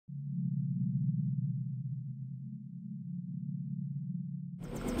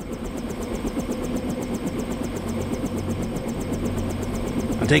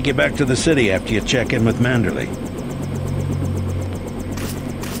take you back to the city after you check in with Manderley.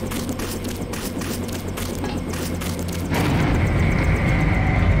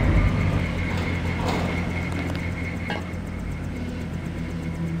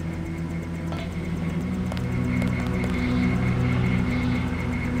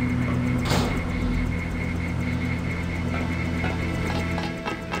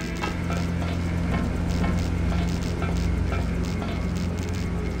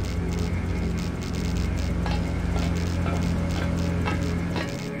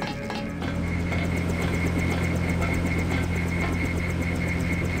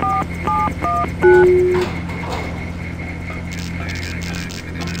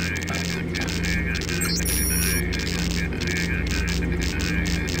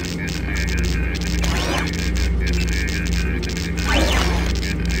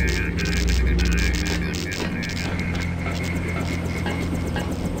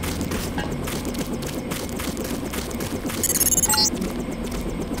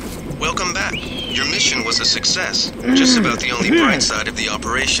 Welcome back. Your mission was a success. Just about the only bright side of the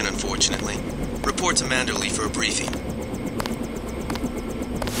operation, unfortunately. Report to Manderley for a briefing.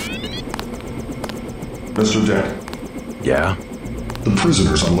 Mr. Dent? Yeah? The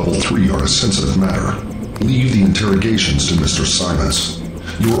prisoners on level 3 are a sensitive matter. Leave the interrogations to Mr. Simons.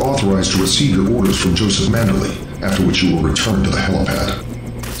 You are authorized to receive your orders from Joseph Manderley, after which you will return to the helipad.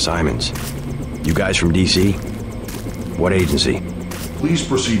 Simons. You guys from DC? What agency? Please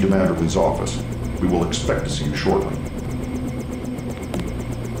proceed to Manderley's office. We will expect to see you shortly.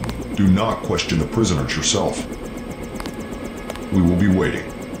 Do not question the prisoners yourself. We will be waiting.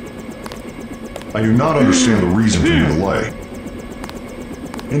 I do not understand the reason for your delay.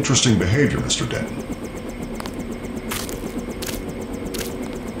 Interesting behavior, Mr. Denton.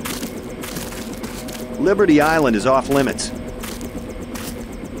 Liberty Island is off limits.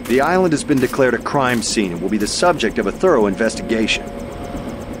 The island has been declared a crime scene and will be the subject of a thorough investigation.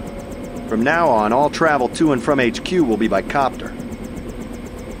 From now on, all travel to and from HQ will be by copter.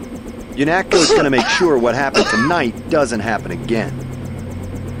 UNATCO is going to make sure what happened tonight doesn't happen again.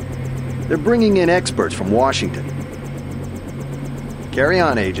 They're bringing in experts from Washington. Carry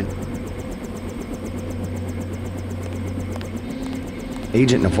on, Agent.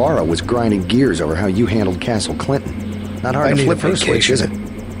 Agent Navarro was grinding gears over how you handled Castle Clinton. Not hard to flip her switch, is it?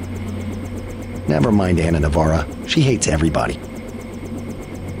 Never mind Anna Navarro. She hates everybody.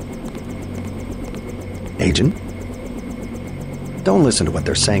 Agent? Don't listen to what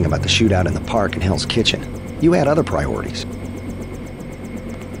they're saying about the shootout in the park and Hell's Kitchen. You had other priorities.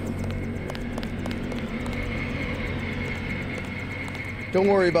 Don't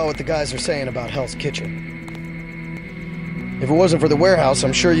worry about what the guys are saying about Hell's Kitchen. If it wasn't for the warehouse,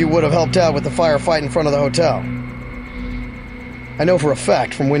 I'm sure you would have helped out with the firefight in front of the hotel. I know for a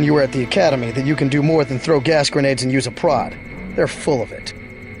fact from when you were at the academy that you can do more than throw gas grenades and use a prod. They're full of it.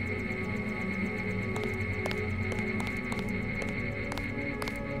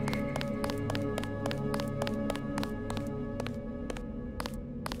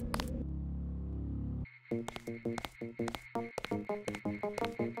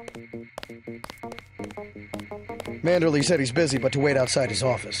 Manderley said he's busy, but to wait outside his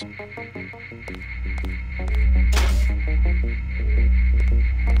office.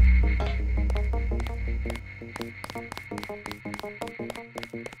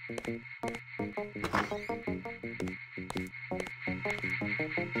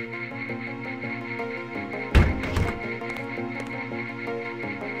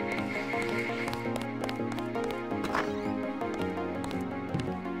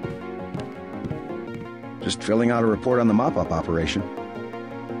 Just filling out a report on the mop-up operation.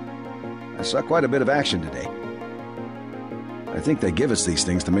 I saw quite a bit of action today. I think they give us these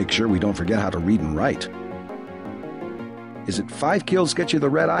things to make sure we don't forget how to read and write. Is it 5 kills get you the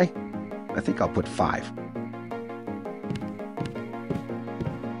red eye? I think I'll put 5.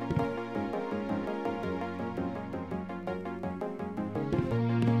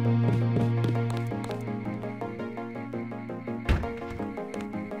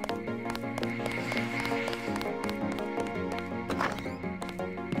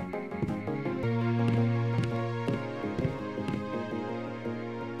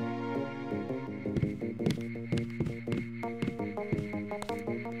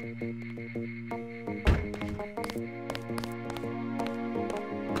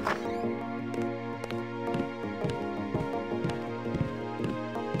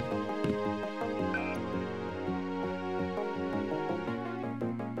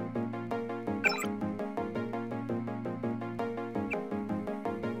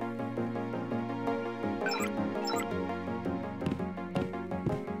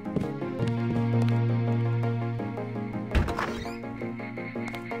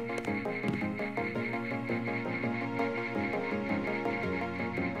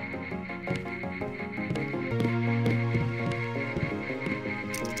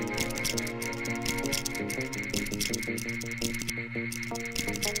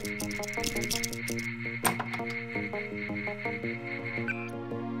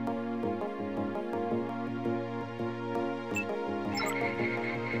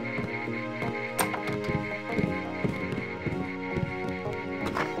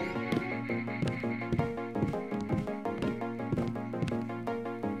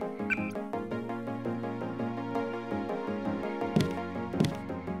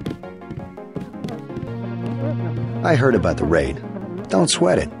 I heard about the raid. Don't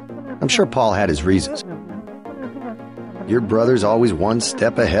sweat it. I'm sure Paul had his reasons. Your brother's always one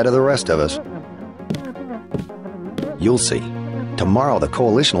step ahead of the rest of us. You'll see. Tomorrow the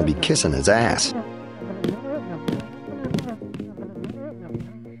Coalition will be kissing his ass.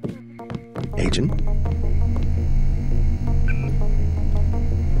 Agent?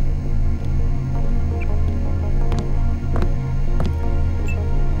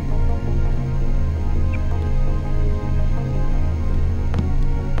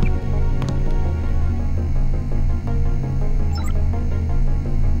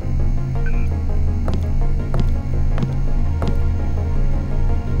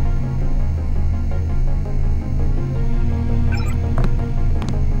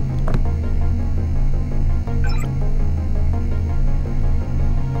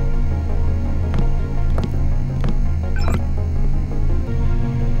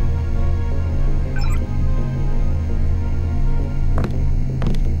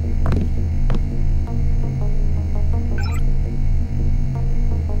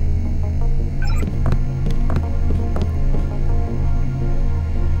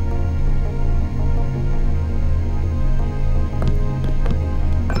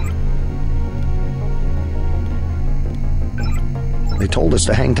 They told us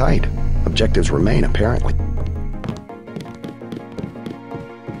to hang tight. Objectives remain, apparently.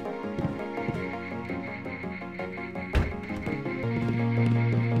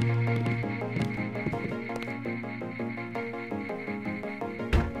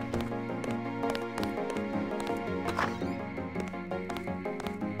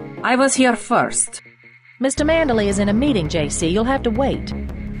 I was here first. Mr. Manderley is in a meeting, JC. You'll have to wait.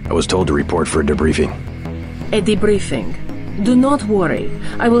 I was told to report for a debriefing. A debriefing. Do not worry.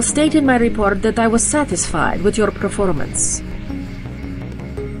 I will state in my report that I was satisfied with your performance.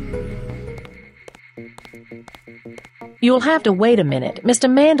 You'll have to wait a minute. Mr.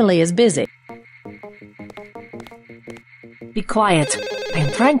 Manderley is busy. Be quiet. I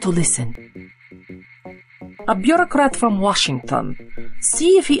am trying to listen. A bureaucrat from Washington.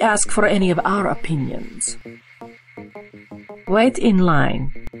 See if he asks for any of our opinions. Wait in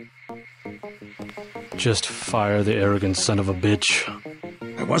line. Just fire the arrogant son of a bitch.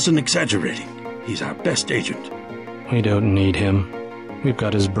 I wasn't exaggerating. He's our best agent. We don't need him. We've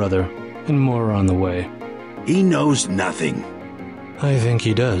got his brother, and more are on the way. He knows nothing. I think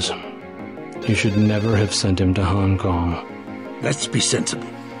he does. You should never have sent him to Hong Kong. Let's be sensible.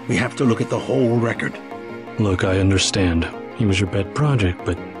 We have to look at the whole record. Look, I understand. He was your pet project,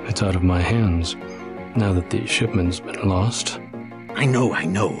 but it's out of my hands. Now that the shipment's been lost. I know.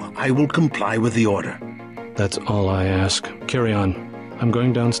 I will comply with the order. That's all I ask. Carry on. I'm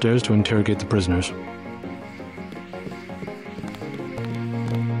going downstairs to interrogate the prisoners.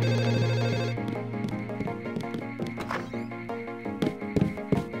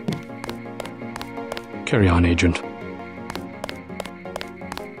 Carry on, Agent.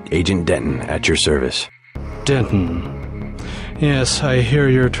 Agent Denton, at your service. Denton. Yes, I hear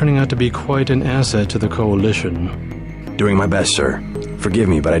you're turning out to be quite an asset to the Coalition. Doing my best, sir. Forgive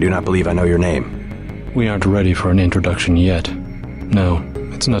me, but I do not believe I know your name. We aren't ready for an introduction yet. No,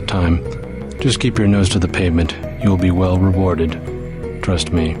 it's not time. Just keep your nose to the pavement. You'll be well rewarded.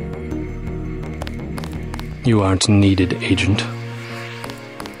 Trust me. You aren't needed, Agent.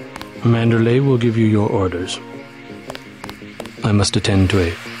 Manderley will give you your orders. I must attend to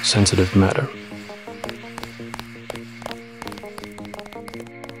a sensitive matter.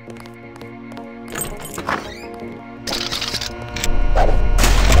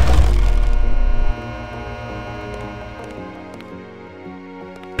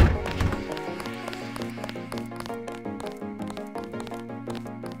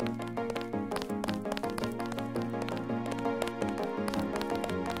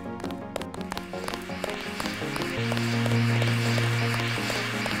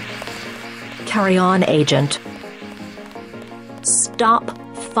 Carry on, Agent. Stop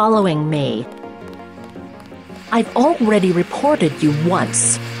following me. I've already reported you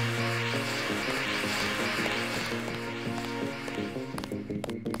once.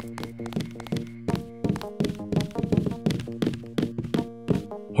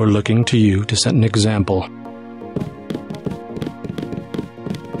 We're looking to you to set an example.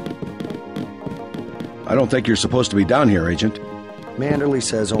 I don't think you're supposed to be down here, Agent. Manderley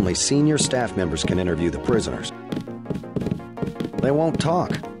says only senior staff members can interview the prisoners. They won't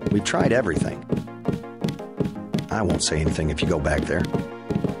talk. We've tried everything. I won't say anything if you go back there.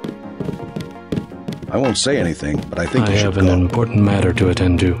 I won't say anything, but I think I you should have an important matter to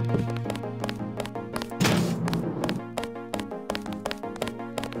attend to.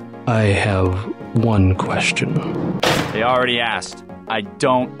 I have one question. They already asked. I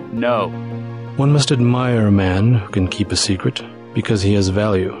don't know. One must admire a man who can keep a secret because he has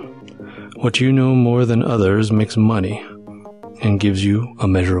value. What you know more than others makes money and gives you a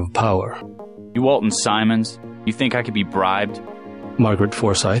measure of power. You Walton Simons, you think I could be bribed? Margaret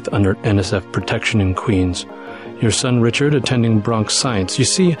Forsyth under NSF protection in Queens. Your son Richard attending Bronx Science. You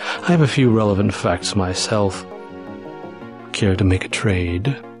see, I have a few relevant facts myself. Care to make a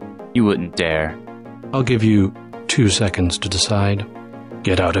trade? You wouldn't dare. I'll give you 2 seconds to decide.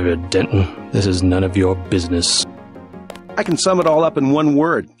 Get out of here, Denton. This is none of your business. I can sum it all up in one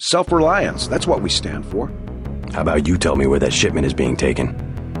word. Self-reliance. That's what we stand for. How about you tell me where that shipment is being taken?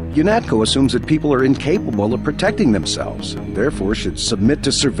 UNATCO assumes that people are incapable of protecting themselves, and therefore should submit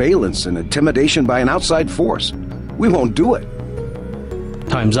to surveillance and intimidation by an outside force. We won't do it.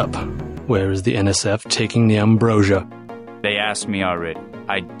 Time's up. Where is the NSF taking the ambrosia? They asked me already.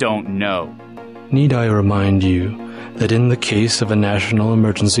 I don't know. Need I remind you that in the case of a national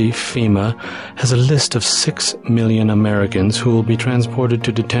emergency, FEMA has a list of 6 million Americans who will be transported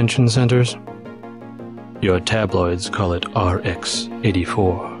to detention centers? Your tabloids call it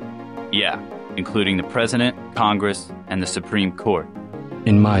RX-84. Yeah, including the President, Congress, and the Supreme Court.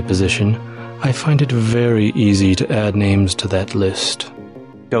 In my position, I find it very easy to add names to that list.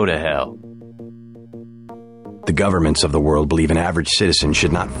 Go to hell. The governments of the world believe an average citizen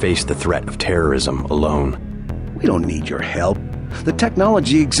should not face the threat of terrorism alone. We don't need your help. The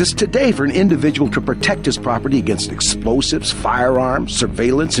technology exists today for an individual to protect his property against explosives, firearms,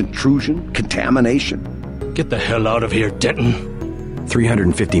 surveillance, intrusion, contamination. Get the hell out of here, Denton.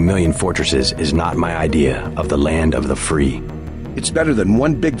 350 million fortresses is not my idea of the land of the free. It's better than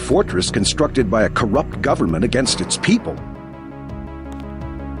one big fortress constructed by a corrupt government against its people.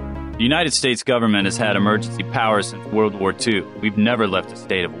 The United States government has had emergency powers since World War II. We've never left a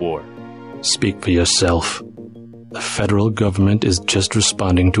state of war. Speak for yourself. The federal government is just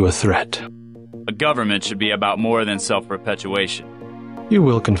responding to a threat. A government should be about more than self-perpetuation. You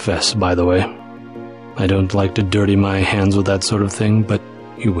will confess, by the way. I don't like to dirty my hands with that sort of thing, but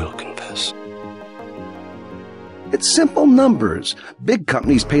you will confess. It's simple numbers. Big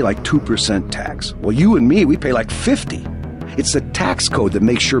companies pay like 2% tax. Well, you and me, we pay like 50. It's the tax code that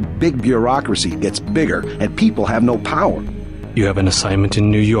makes sure big bureaucracy gets bigger and people have no power. You have an assignment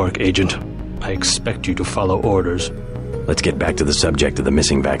in New York, Agent. I expect you to follow orders. Let's get back to the subject of the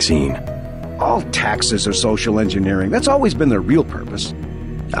missing vaccine. All taxes are social engineering. That's always been their real purpose.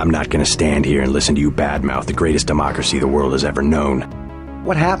 I'm not going to stand here and listen to you badmouth the greatest democracy the world has ever known.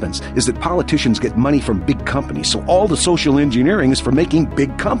 What happens is that politicians get money from big companies, so all the social engineering is for making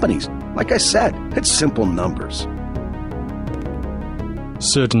big companies. Like I said, it's simple numbers.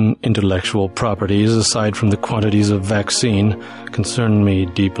 Certain intellectual properties, aside from the quantities of vaccine, concern me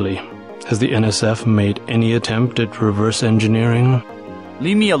deeply. Has the NSF made any attempt at reverse engineering?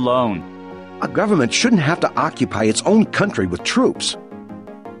 Leave me alone. A government shouldn't have to occupy its own country with troops.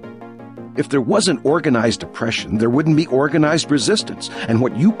 If there wasn't organized oppression, there wouldn't be organized resistance, and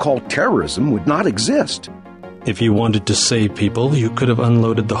what you call terrorism would not exist. If you wanted to save people, you could have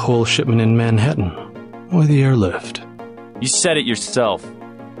unloaded the whole shipment in Manhattan, or the airlift. You said it yourself.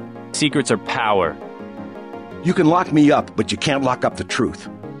 Secrets are power. You can lock me up, but you can't lock up the truth.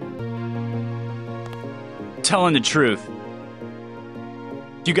 Telling the truth.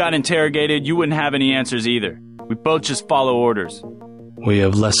 If you got interrogated, you wouldn't have any answers either. We both just follow orders. We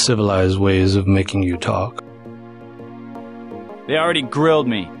have less civilized ways of making you talk. They already grilled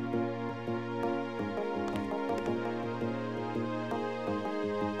me.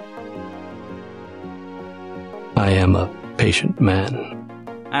 I am a patient man.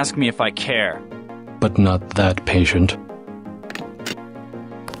 Ask me if I care. But not that patient.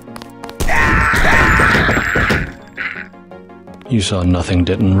 You saw nothing,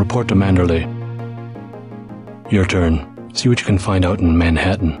 Denton. Report to Manderley. Your turn. See what you can find out in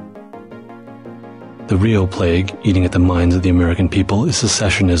Manhattan. The real plague eating at the minds of the American people is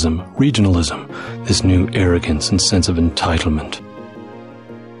secessionism, regionalism, this new arrogance and sense of entitlement.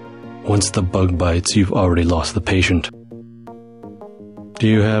 Once the bug bites, you've already lost the patient. Do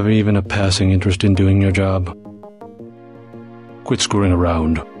you have even a passing interest in doing your job? Quit screwing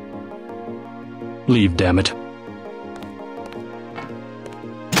around. Leave, damn it.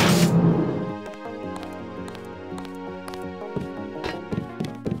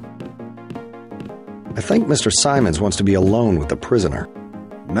 I think Mr. Simons wants to be alone with the prisoner.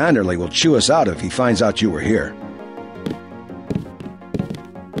 Manderley will chew us out if he finds out you were here.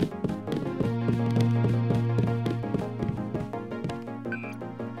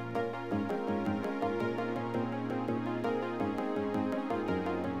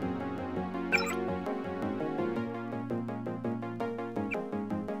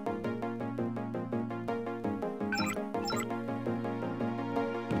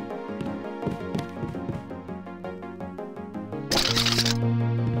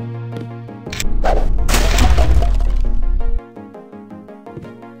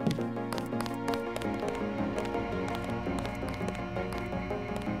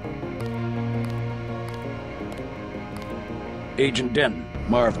 Agent Denton,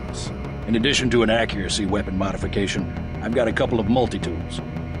 marvelous. In addition to an accuracy weapon modification, I've got a couple of multi-tools.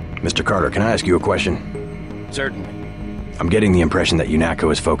 Mr. Carter, can I ask you a question? Certainly. I'm getting the impression that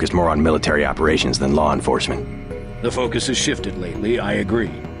UNATCO is focused more on military operations than law enforcement. The focus has shifted lately, I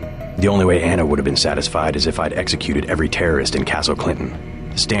agree. The only way Anna would have been satisfied is if I'd executed every terrorist in Castle Clinton.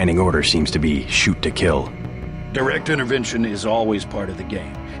 The standing order seems to be shoot to kill. Direct intervention is always part of the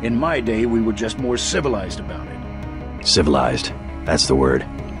game. In my day, we were just more civilized about it. Civilized. That's the word.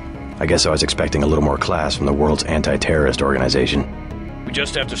 I guess I was expecting a little more class from the world's anti-terrorist organization. We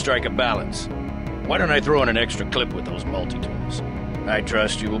just have to strike a balance. Why don't I throw in an extra clip with those multi-tools? I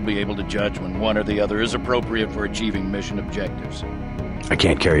trust you will be able to judge when one or the other is appropriate for achieving mission objectives. I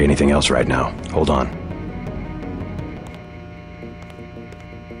can't carry anything else right now. Hold on.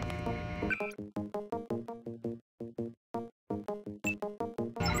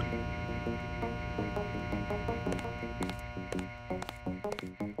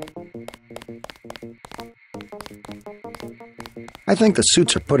 I think the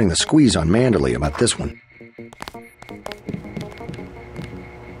suits are putting the squeeze on Manderley about this one.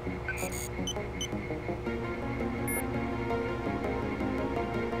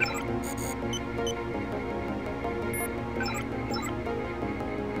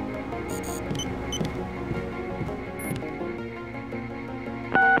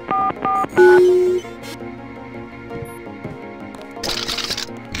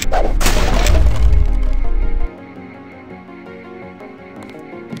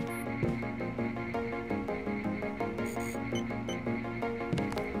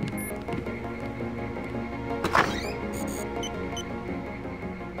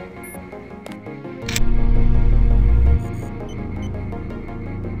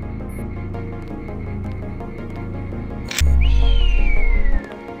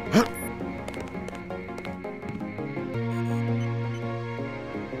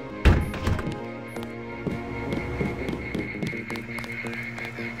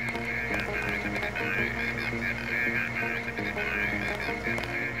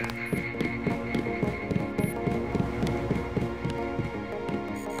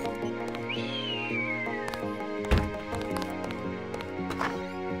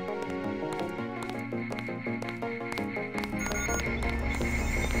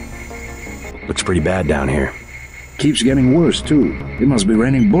 Looks pretty bad down here. Keeps getting worse, too. It must be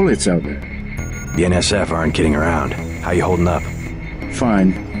raining bullets out there. The NSF aren't kidding around. How you holding up?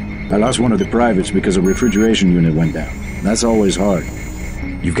 Fine. I lost one of the privates because a refrigeration unit went down. That's always hard.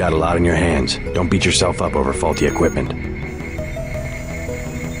 You've got a lot in your hands. Don't beat yourself up over faulty equipment.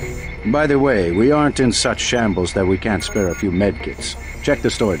 By the way, we aren't in such shambles that we can't spare a few medkits. Check the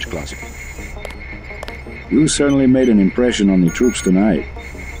storage closet. You certainly made an impression on the troops tonight.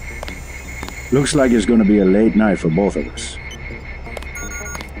 Looks like it's going to be a late night for both of us.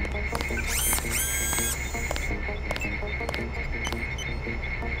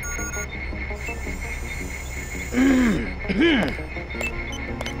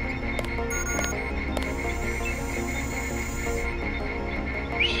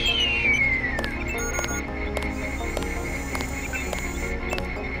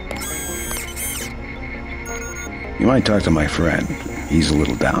 You might talk to my friend. He's a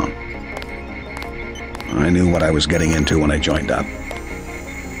little down. I knew what I was getting into when I joined up.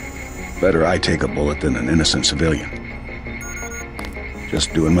 Better I take a bullet than an innocent civilian.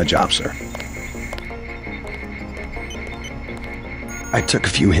 Just doing my job, sir. I took a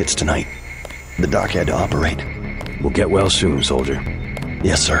few hits tonight. The doc had to operate. We'll get well soon, soldier.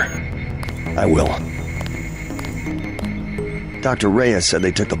 Yes, sir. I will. Dr. Reyes said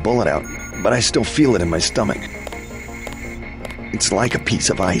they took the bullet out, but I still feel it in my stomach. It's like a piece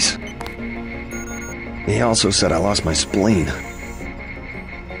of ice. He also said I lost my spleen.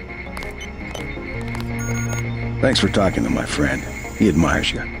 Thanks for talking to my friend. He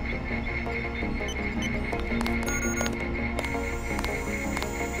admires you.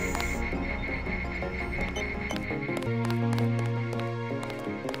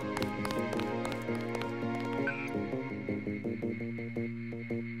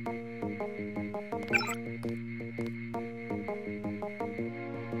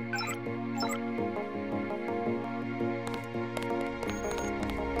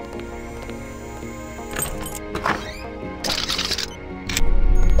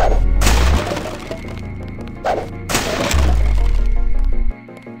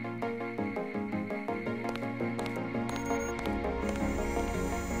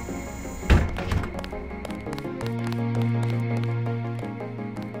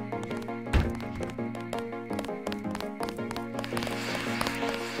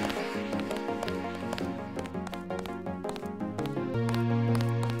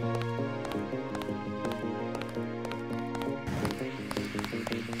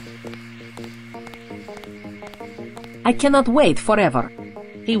 I cannot wait forever.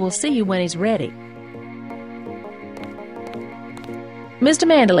 He will see you when he's ready. Mr.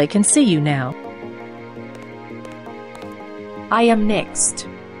 Manderley can see you now. I am next.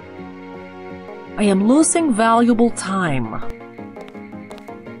 I am losing valuable time.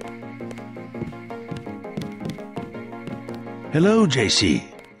 Hello, JC.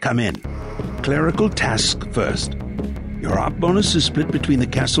 Come in. Clerical task first. Your op bonus is split between the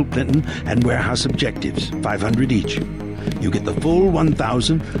Castle Clinton and warehouse objectives, 500 each. You get the full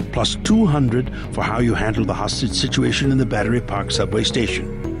 1,000 plus 200 for how you handle the hostage situation in the Battery Park subway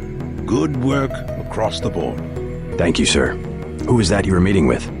station. Good work across the board. Thank you, sir. Who is that you were meeting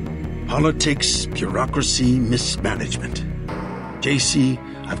with? Politics, bureaucracy, mismanagement. JC,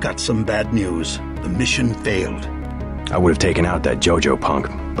 I've got some bad news. The mission failed. I would have taken out that Jojo punk,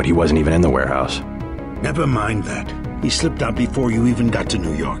 but he wasn't even in the warehouse. Never mind that. He slipped out before you even got to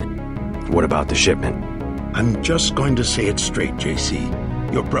New York. What about the shipment? I'm just going to say it straight,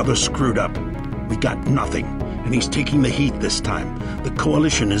 JC. Your brother screwed up. We got nothing, and he's taking the heat this time. The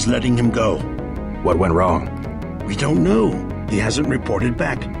Coalition is letting him go. What went wrong? We don't know. He hasn't reported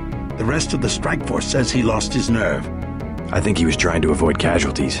back. The rest of the strike force says he lost his nerve. I think he was trying to avoid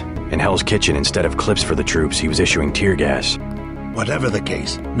casualties. In Hell's Kitchen, instead of clips for the troops, he was issuing tear gas. Whatever the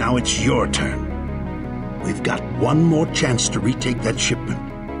case, now it's your turn. We've got one more chance to retake that shipment.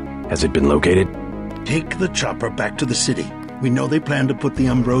 Has it been located? Take the chopper back to the city. We know they plan to put the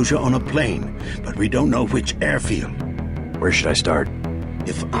Ambrosia on a plane, but we don't know which airfield. Where should I start?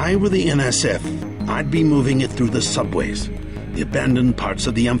 If I were the NSF, I'd be moving it through the subways, the abandoned parts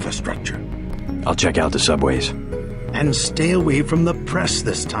of the infrastructure. I'll check out the subways. And stay away from the press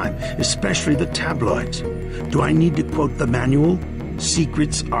this time, especially the tabloids. Do I need to quote the manual?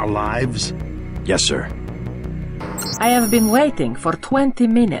 Secrets are lives? Yes, sir. I have been waiting for 20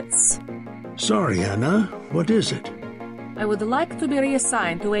 minutes. Sorry, Anna. What is it? I would like to be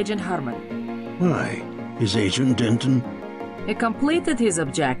reassigned to Agent Herman. Why? Is Agent Denton? He completed his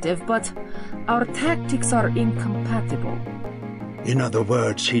objective, but our tactics are incompatible. In other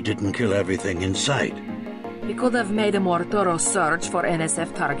words, he didn't kill everything in sight. He could have made a more thorough search for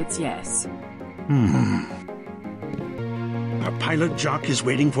NSF targets, yes. Our pilot Jock is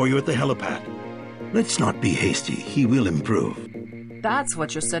waiting for you at the helipad. Let's not be hasty. He will improve. That's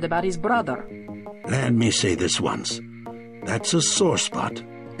what you said about his brother. Let me say this once. That's a sore spot,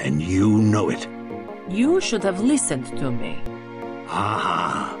 and you know it. You should have listened to me.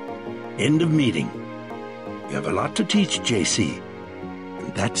 Aha. End of meeting. You have a lot to teach, JC.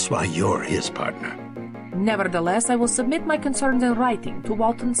 And that's why you're his partner. Nevertheless, I will submit my concerns in writing to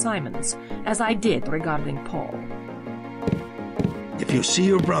Walton Simons, as I did regarding Paul. If you see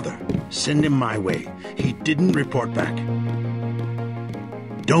your brother, send him my way. He didn't report back.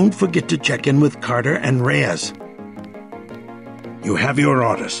 Don't forget to check in with Carter and Reyes. You have your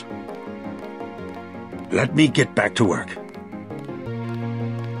orders. Let me get back to work.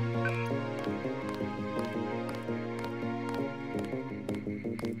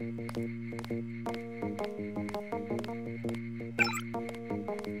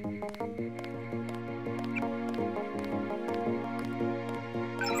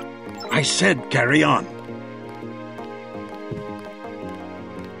 I said carry on.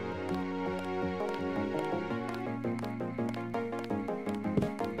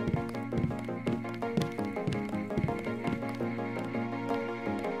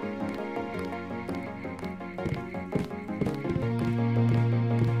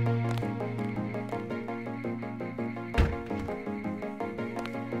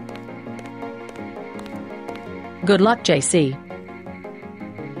 Good luck, JC.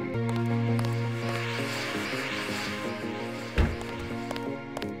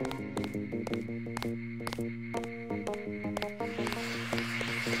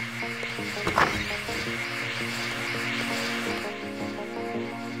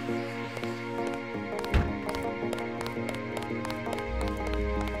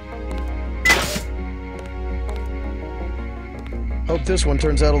 Hope this one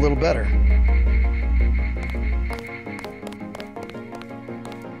turns out a little better.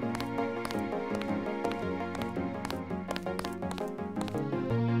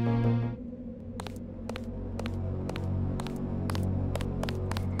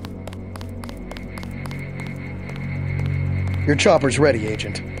 Your chopper's ready,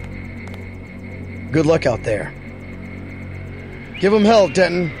 Agent. Good luck out there. Give him hell,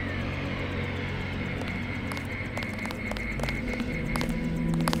 Denton.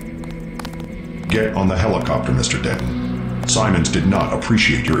 Get on the helicopter, Mr. Denton. Simons did not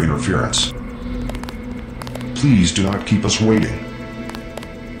appreciate your interference. Please do not keep us waiting.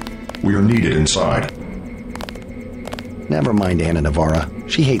 We are needed inside. Never mind Anna Navarra.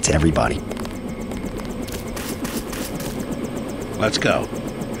 She hates everybody. Let's go.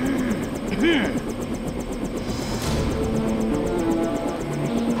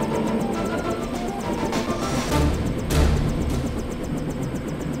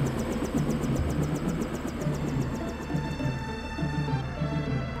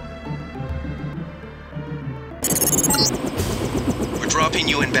 We're dropping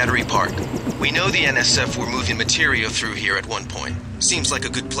you in Battery Park. We know the NSF were moving material through here at one point. Seems like a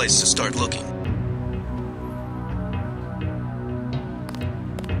good place to start looking.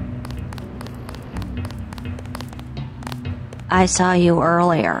 I saw you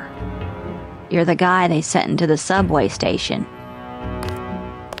earlier. You're the guy they sent into the subway station.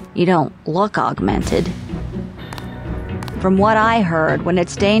 You don't look augmented. From what I heard, when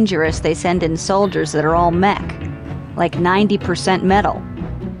it's dangerous, they send in soldiers that are all mech, like 90% metal.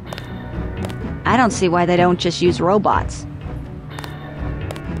 I don't see why they don't just use robots.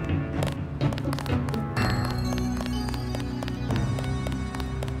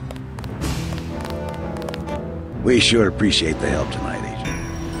 We sure appreciate the help tonight, Agent.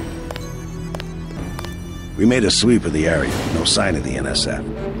 We made a sweep of the area, no sign of the NSF.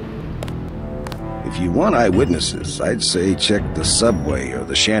 If you want eyewitnesses, I'd say check the subway or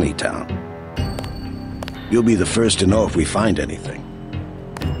the shantytown. You'll be the first to know if we find anything.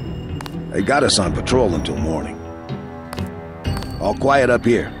 They got us on patrol until morning. All quiet up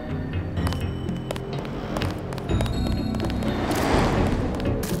here.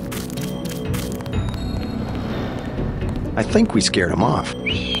 I think we scared him off.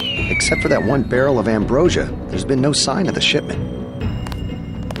 Except for that one barrel of ambrosia, there's been no sign of the shipment.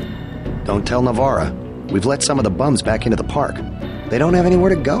 Don't tell Navarra. We've let some of the bums back into the park. They don't have anywhere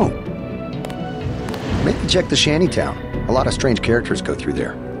to go. Maybe check the shantytown. A lot of strange characters go through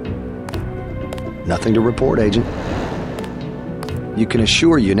there. Nothing to report, Agent. You can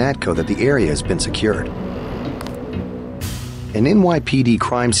assure UNATCO that the area has been secured. An NYPD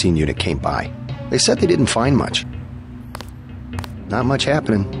crime scene unit came by. They said they didn't find much. Not much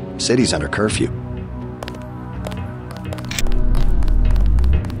happening. City's under curfew.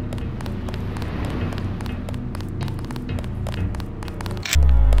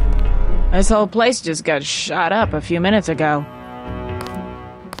 This whole place just got shot up a few minutes ago.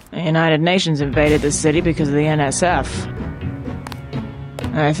 The United Nations invaded the city because of the NSF.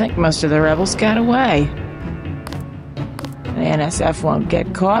 I think most of the rebels got away. The NSF won't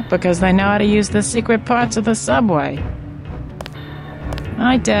get caught because they know how to use the secret parts of the subway.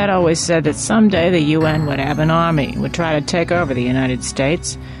 My dad always said that someday the UN would have an army, would try to take over the United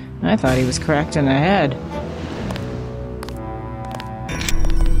States. I thought he was correct in the head.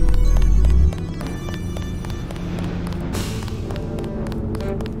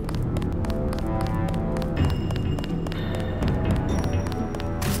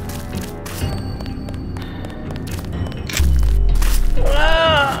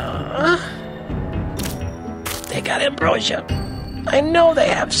 They got ambrosia. I know they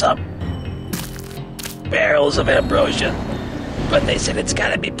have some barrels of ambrosia, but they said it's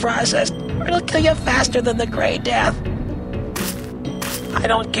gotta be processed or it'll kill you faster than the Grey Death. I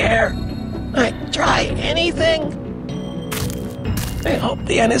don't care. I'd try anything. I hope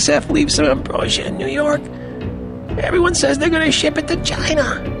the NSF leaves some ambrosia in New York. Everyone says they're gonna ship it to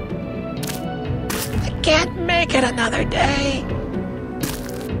China. I can't make it another day.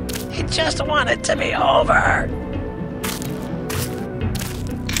 I just want it to be over.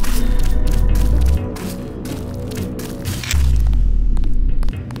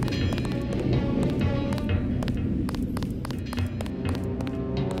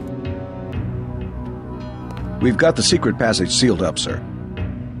 We've got the secret passage sealed up, sir.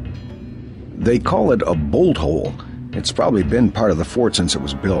 They call it a bolt hole. It's probably been part of the fort since it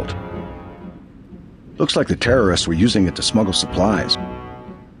was built. Looks like the terrorists were using it to smuggle supplies.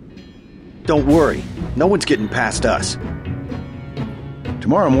 Don't worry. No one's getting past us.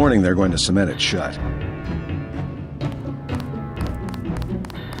 Tomorrow morning they're going to cement it shut.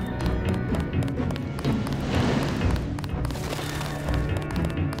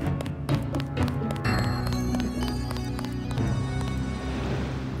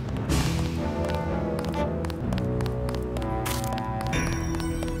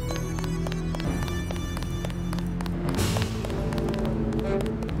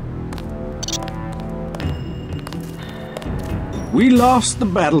 We lost the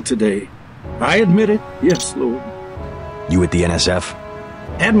battle today. I admit it. Yes, Lord. You with the NSF?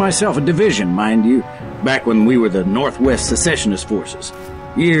 Had myself a division, mind you, back when we were the Northwest Secessionist Forces.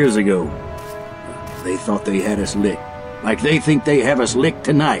 Years ago. They thought they had us licked. Like they think they have us licked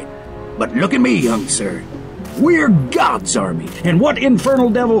tonight. But look at me, young sir. We're God's army, and what infernal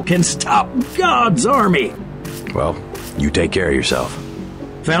devil can stop God's army? Well, you take care of yourself.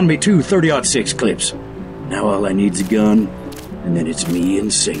 Found me 2 30-06 clips. Now all I need's a gun, and then it's me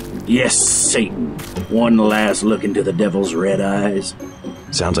and Satan. Yes, Satan. One last look into the devil's red eyes.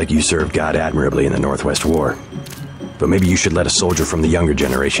 Sounds like you served God admirably in the Northwest War. But maybe you should let a soldier from the younger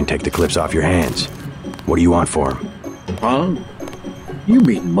generation take the clips off your hands. What do you want for him? Huh? You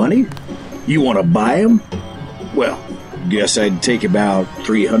mean money? You want to buy them? Well, guess I'd take about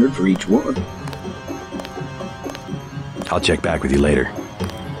 300 for each one. I'll check back with you later.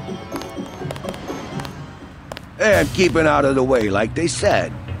 And keeping out of the way, like they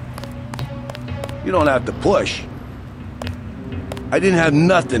said. You don't have to push. I didn't have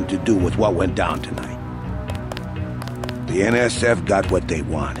nothing to do with what went down tonight. The NSF got what they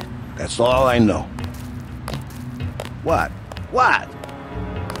wanted. That's all I know. What? What?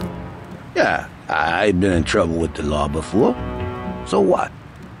 Yeah, I've been in trouble with the law before. So what?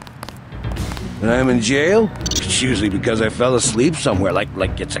 When I'm in jail, it's usually because I fell asleep somewhere, like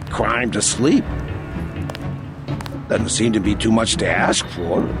it's a crime to sleep. Doesn't seem to be too much to ask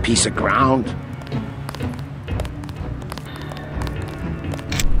for, a piece of ground.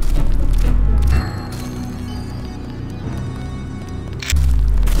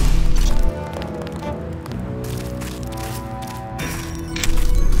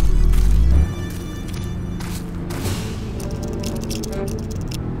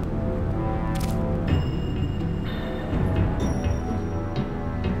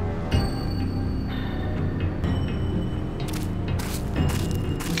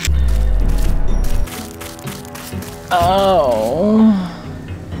 Oh.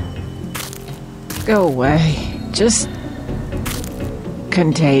 Go away. Just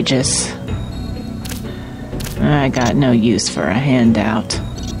contagious. I got no use for a handout.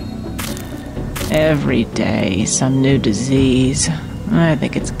 Every day, some new disease. I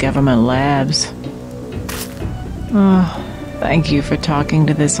think it's government labs. Oh, thank you for talking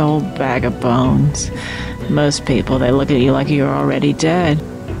to this old bag of bones. Most people, they look at you like you're already dead.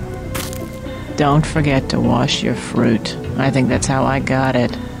 Don't forget to wash your fruit. I think that's how I got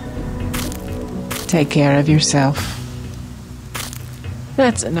it. Take care of yourself.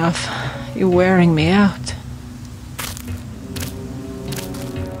 That's enough. You're wearing me out.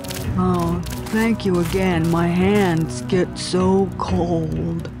 Oh, thank you again. My hands get so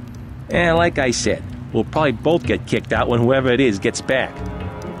cold. And like I said, we'll probably both get kicked out when whoever it is gets back.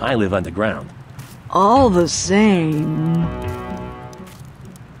 I live underground. All the same.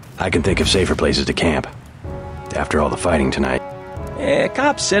 I can think of safer places to camp. After all the fighting tonight.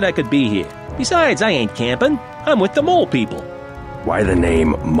 Cops said I could be here. Besides, I ain't camping. I'm with the mole people. Why the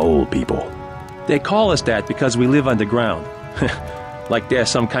name Mole People? They call us that because we live underground. Like they're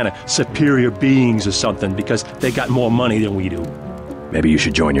some kind of superior beings or something because they got more money than we do. Maybe you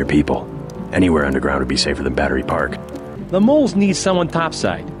should join your people. Anywhere underground would be safer than Battery Park. The moles need someone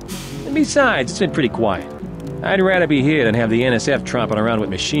topside. And besides, it's been pretty quiet. I'd rather be here than have the NSF tromping around with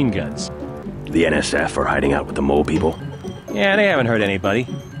machine guns. The NSF are hiding out with the Mole People? Yeah, they haven't hurt anybody.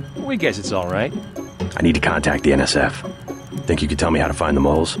 We guess it's all right. I need to contact the NSF. Think you could tell me how to find the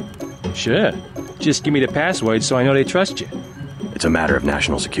moles? Sure. Just give me the password so I know they trust you. It's a matter of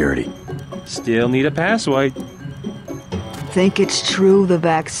national security. Still need a password. Think it's true, the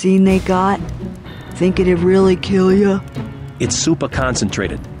vaccine they got? Think it'd really kill you? It's super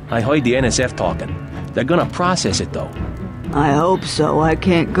concentrated. I heard the NSF talking. They're gonna process it, though. I hope so. I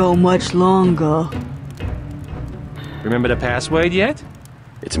can't go much longer. Remember the password yet?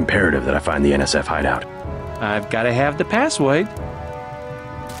 It's imperative that I find the NSF hideout. I've gotta have the password.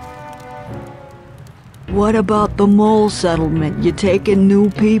 What about the mole settlement? You taking new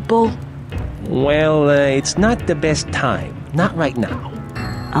people? Well, it's not the best time. Not right now.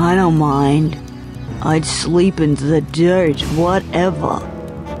 I don't mind. I'd sleep in the dirt, whatever.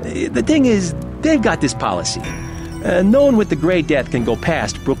 The thing is, they've got this policy. No one with the Gray Death can go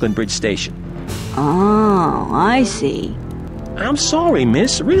past Brooklyn Bridge Station. Oh, I see. I'm sorry,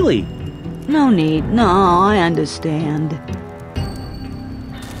 miss, really. No need. No, I understand.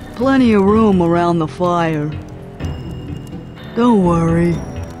 Plenty of room around the fire. Don't worry.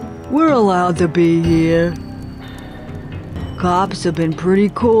 We're allowed to be here. Cops have been pretty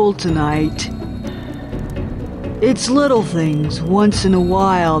cool tonight. It's little things once in a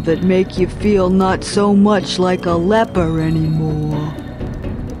while that make you feel not so much like a leper anymore.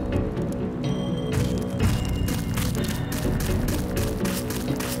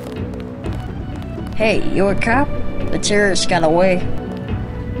 Hey, you a cop? The terrorists got away.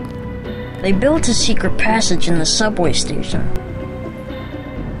 They built a secret passage in the subway station.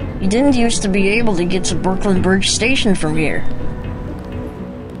 You didn't used to be able to get to Brooklyn Bridge Station from here.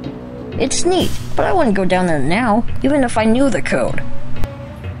 It's neat, but I wouldn't go down there now, even if I knew the code.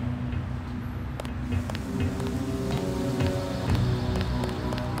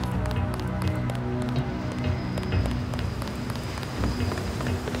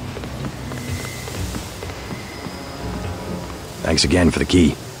 Thanks again for the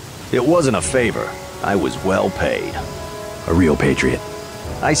key. It wasn't a favor. I was well paid. A real patriot.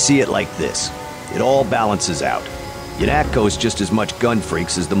 I see it like this. It all balances out. UNATCO's just as much gun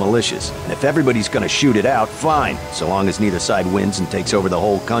freaks as the militias, and if everybody's gonna shoot it out, fine, so long as neither side wins and takes over the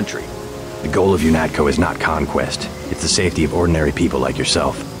whole country. The goal of UNATCO is not conquest. It's the safety of ordinary people like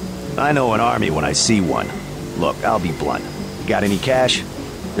yourself. I know an army when I see one. Look, I'll be blunt. You got any cash?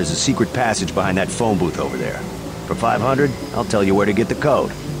 There's a secret passage behind that phone booth over there. For 500, I'll tell you where to get the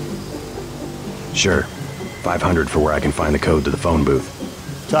code. Sure. 500 for where I can find the code to the phone booth.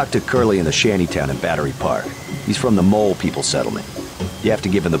 Talk to Curly in the shantytown in Battery Park. He's from the Mole People settlement. You have to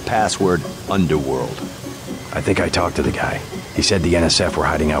give him the password Underworld. I think I talked to the guy. He said the NSF were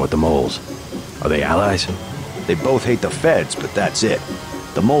hiding out with the Moles. Are they allies? They both hate the feds, but that's it.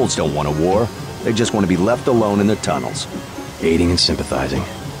 The Moles don't want a war. They just want to be left alone in the tunnels. Aiding and sympathizing.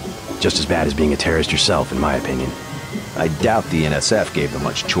 Just as bad as being a terrorist yourself, in my opinion. I doubt the NSF gave them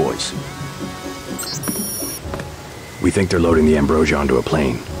much choice. We think they're loading the Ambrosia onto a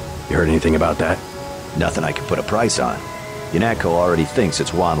plane. You heard anything about that? Nothing I can put a price on. UNATCO already thinks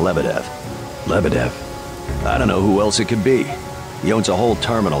it's Juan Lebedev. Lebedev? I don't know who else it could be. He owns a whole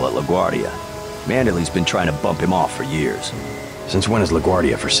terminal at LaGuardia. Manderley's been trying to bump him off for years. Since when is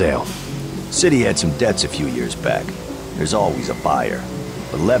LaGuardia for sale? City had some debts a few years back. There's always a buyer.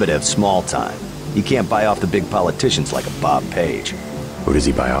 But Lebedev's small time. He can't buy off the big politicians like a Bob Page. Who does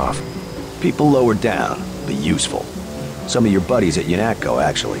he buy off? People lower down, but useful. Some of your buddies at UNATCO,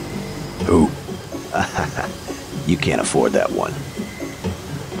 actually. Who? You can't afford that one.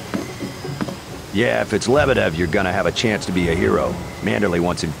 Yeah, if it's Lebedev, you're gonna have a chance to be a hero. Manderley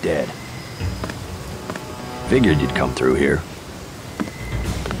wants him dead. Figured you'd come through here.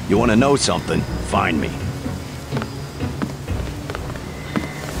 You wanna know something? Find me.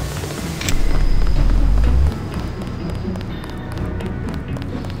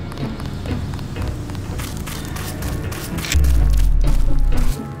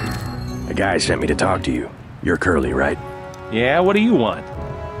 A guy sent me to talk to you. You're Curly, right? Yeah, what do you want?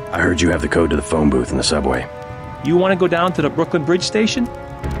 I heard you have the code to the phone booth in the subway. You want to go down to the Brooklyn Bridge Station?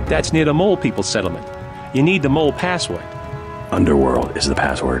 That's near the Mole People settlement. You need the Mole password. Underworld is the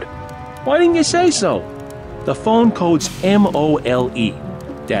password. Why didn't you say so? The phone code's MOLE.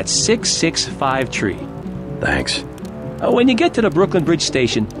 That's 665-tree. Thanks. When you get to the Brooklyn Bridge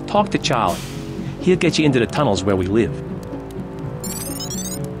Station, talk to Charlie. He'll get you into the tunnels where we live.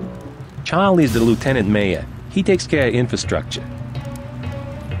 Charlie's the lieutenant mayor. He takes care of infrastructure.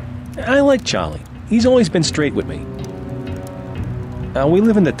 I like Charlie. He's always been straight with me. We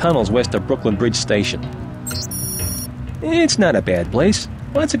live in the tunnels west of Brooklyn Bridge Station. It's not a bad place.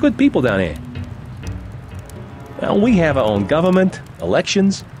 Lots of good people down here. We have our own government,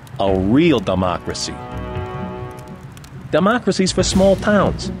 elections, a real democracy. Democracy's for small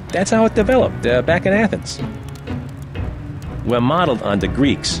towns. That's how it developed back in Athens. We're modeled on the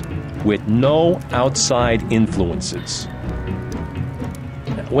Greeks, with no outside influences.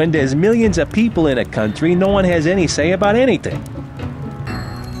 When there's millions of people in a country, no one has any say about anything.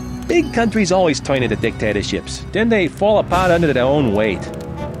 Big countries always turn into dictatorships. Then they fall apart under their own weight.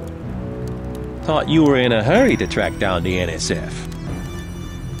 Thought you were in a hurry to track down the NSF.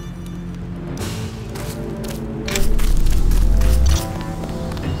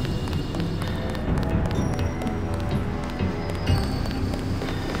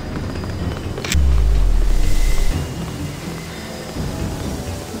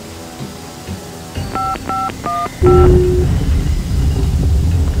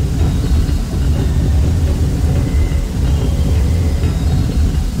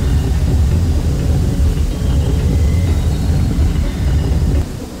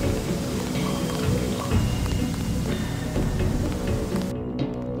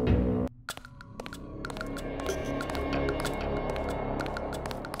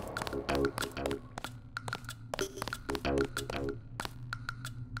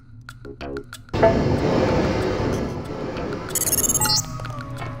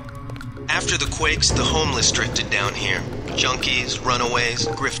 After the quakes, the homeless drifted down here. Junkies, runaways,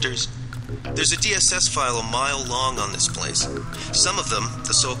 grifters. There's a DSS file a mile long on this place. Some of them,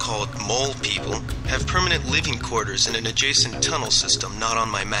 the so-called Mole People, have permanent living quarters in an adjacent tunnel system not on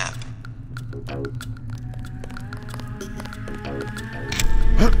my map.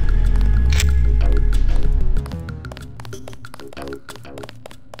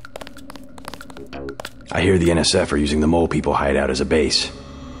 I hear the NSF are using the Mole People hideout as a base.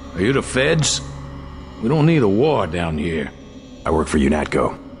 Are you the feds? We don't need a war down here. I work for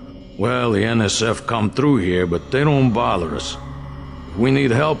UNATCO. Well, the NSF come through here, but they don't bother us. If we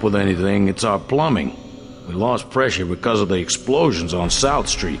need help with anything, it's our plumbing. We lost pressure because of the explosions on South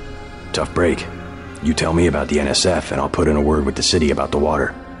Street. Tough break. You tell me about the NSF, and I'll put in a word with the city about the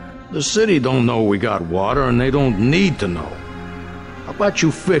water. The city don't know we got water, and they don't need to know. How about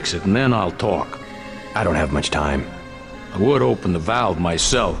you fix it, and then I'll talk? I don't have much time. I would open the valve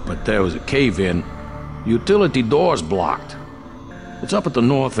myself, but there was a cave-in. Utility door's blocked. It's up at the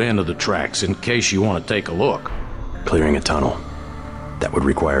north end of the tracks, in case you want to take a look. Clearing a tunnel. That would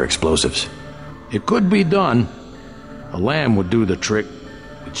require explosives. It could be done. A lamb would do the trick.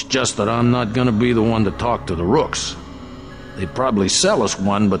 It's just that I'm not gonna be the one to talk to the rooks. They'd probably sell us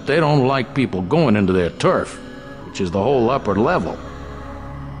one, but they don't like people going into their turf, which is the whole upper level.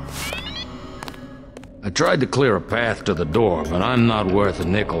 I tried to clear a path to the door, but I'm not worth a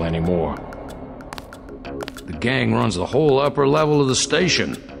nickel anymore. The gang runs the whole upper level of the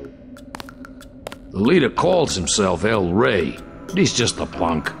station. The leader calls himself El Rey, but he's just a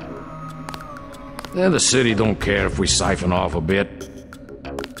punk. The city don't care if we siphon off a bit.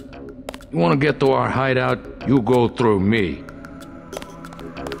 You want to get to our hideout, you go through me.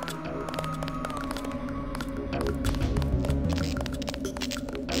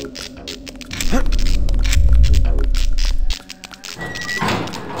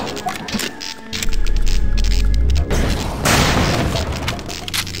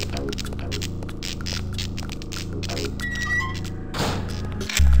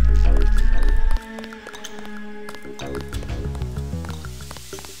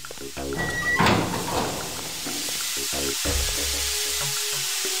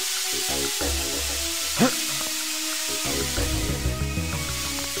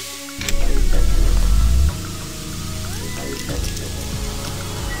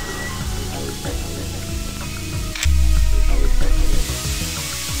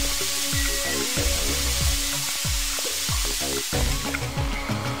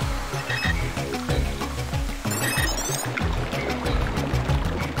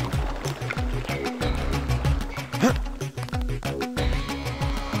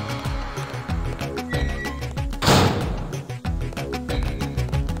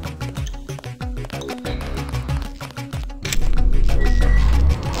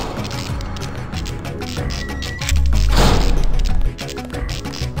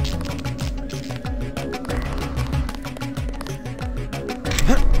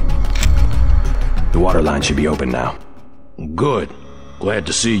 Water line should be open now. Good. Glad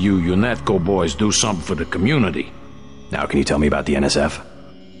to see you UNATCO boys do something for the community. Now can you tell me about the NSF?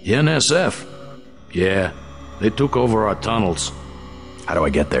 The NSF? Yeah, they took over our tunnels. How do I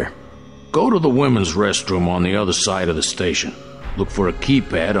get there? Go to the women's restroom on the other side of the station. Look for a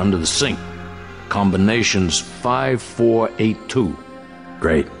keypad under the sink. Combination's 5482.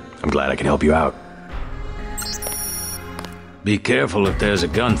 Great. I'm glad I can help you out. Be careful if there's a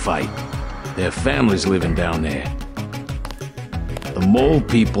gunfight. There are families living down there. The Mole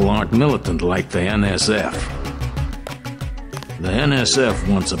People aren't militant like the NSF. The NSF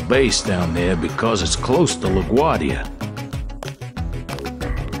wants a base down there because it's close to LaGuardia.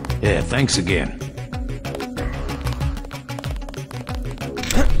 Yeah, thanks again.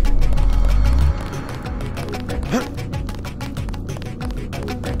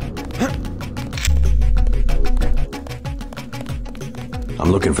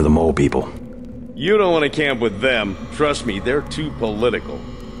 I'm looking for the Mole People. You don't want to camp with them. Trust me, they're too political.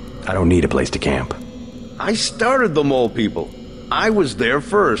 I don't need a place to camp. I started the Mole People. I was there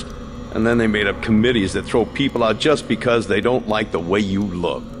first. And then they made up committees that throw people out just because they don't like the way you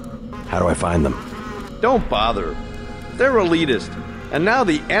look. How do I find them? Don't bother. They're elitist. And now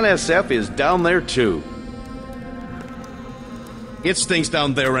the NSF is down there too. It stinks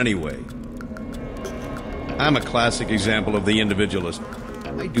down there anyway. I'm a classic example of the individualist.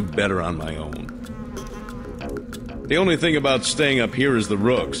 I do better on my own. The only thing about staying up here is the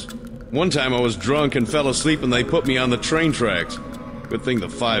rooks. One time I was drunk and fell asleep and they put me on the train tracks. Good thing the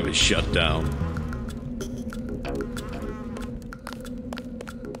 5 is shut down.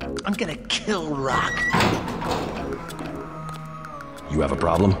 I'm gonna kill Rock. You have a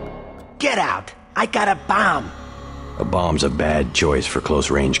problem? Get out! I got a bomb! A bomb's a bad choice for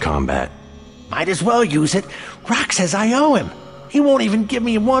close-range combat. Might as well use it. Rock says I owe him. He won't even give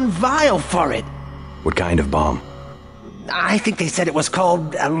me 1 vial for it. What kind of bomb? I think they said it was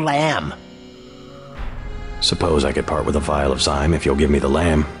called a lamb. Suppose I could part with a vial of Zyme if you'll give me the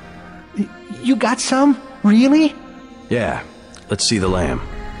lamb. You got some? Really? Yeah. Let's see the lamb.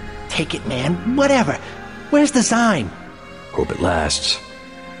 Take it, man. Whatever. Where's the Zyme? Hope it lasts.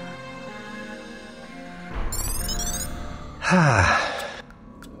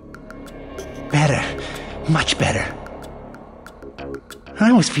 Better. Much better.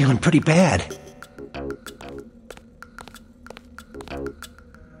 I was feeling pretty bad.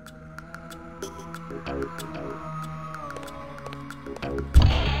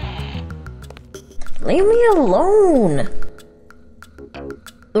 Leave me alone.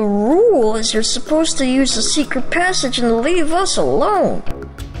 The rule is you're supposed to use the secret passage and leave us alone.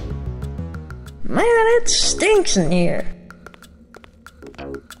 Man, it stinks in here.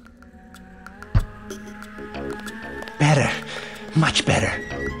 Better. Much better.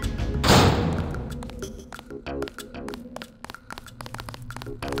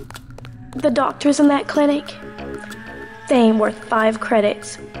 The doctors in that clinic, they ain't worth 5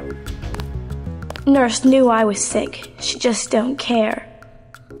 credits. Nurse knew I was sick. She just don't care.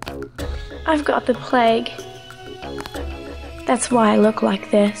 I've got the plague. That's why I look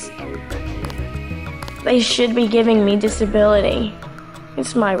like this. They should be giving me disability.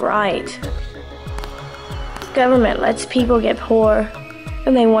 It's my right. Government lets people get poor,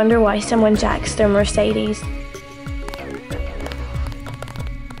 and they wonder why someone jacks their Mercedes.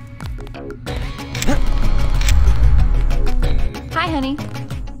 Hi, honey.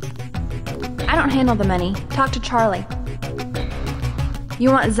 I don't handle the money. Talk to Charlie. You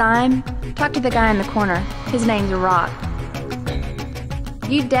want Zyme? Talk to the guy in the corner. His name's Rock.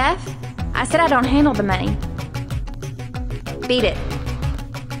 You deaf? I said I don't handle the money. Beat it.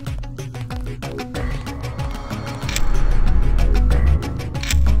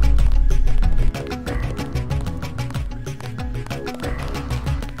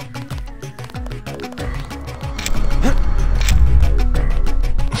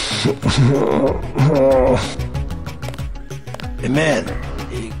 Hey man,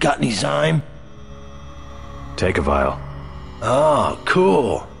 you got any Zyme? Take a vial. Oh,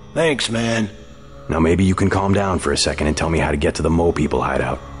 cool. Thanks, man. Now maybe you can calm down for a second and tell me how to get to the Mole People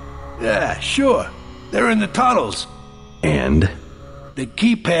hideout. Yeah, sure. They're in the tunnels. And? The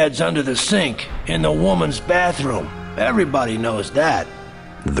keypad's under the sink, in the woman's bathroom. Everybody knows that.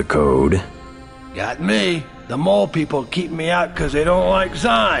 The code? Got me. The Mole People keep me out because they don't like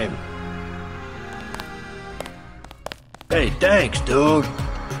Zyme. Hey, thanks, dude.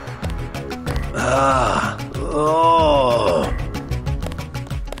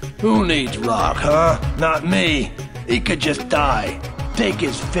 Who needs Rock, huh? Not me. He could just die. Take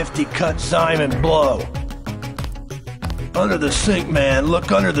his 50-cut Zyme and blow. Under the sink, man.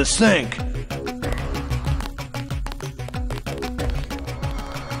 Look under the sink.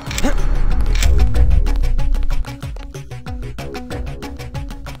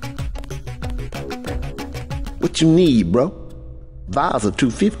 What you need, bro? Vials are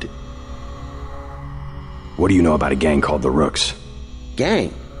 $250. What do you know about a gang called the Rooks?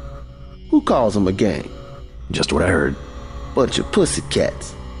 Gang? Who calls them a gang? Just what I heard. Bunch of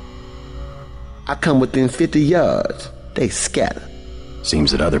pussycats. I come within 50 yards. They scatter.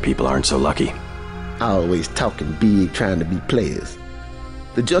 Seems that other people aren't so lucky. Always talking big, trying to be players.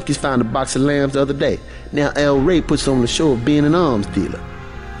 The junkies found a box of lambs the other day. Now El Rey puts on the show of being an arms dealer.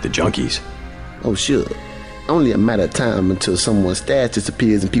 The junkies? Oh, sure. Only a matter of time until someone's stash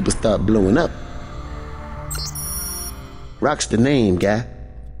disappears and people start blowing up. Rock's the name, guy.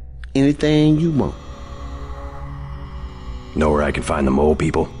 Anything you want. Know where I can find the Mole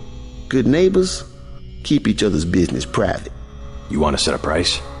People? Good neighbors keep each other's business private. You want to set a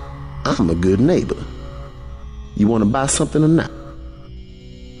price? I'm a good neighbor. You want to buy something or not?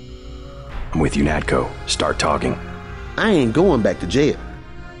 I'm with you, Natko. Start talking. I ain't going back to jail.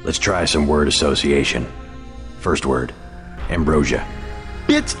 Let's try some word association. First word, ambrosia.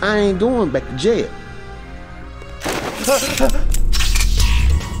 Bitch, I ain't going back to jail.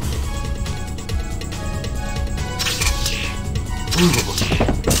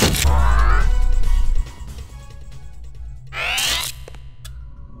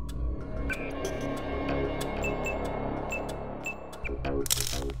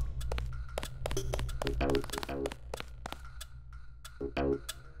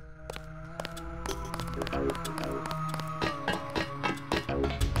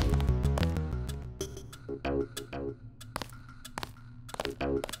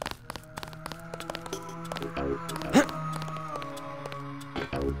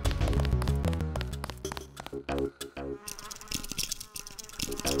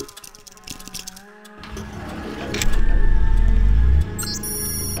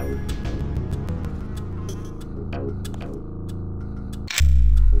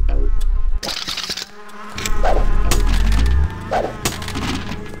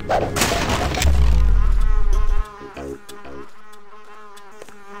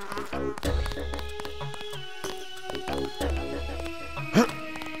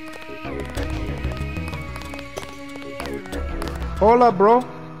 Hold up, bro.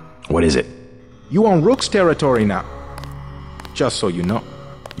 What is it? You on Rook's territory now. Just so you know.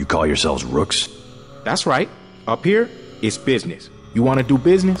 You call yourselves Rooks? That's right. Up here, it's business. You want to do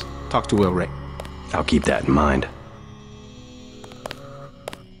business? Talk to El Rey. I'll keep that in mind.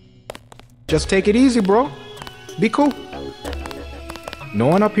 Just take it easy, bro. Be cool. No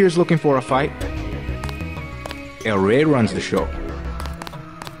one up here is looking for a fight. El Rey runs the show.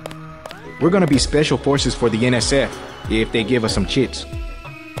 We're gonna be special forces for the NSF if they give us some chits.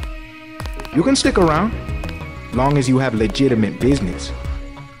 You can stick around, long as you have legitimate business.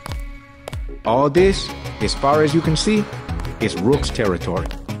 All this, as far as you can see, is Rook's territory.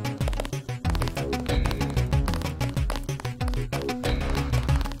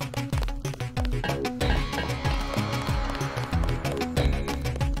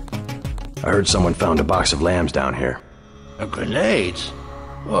 I heard someone found a box of lambs down here. Grenades?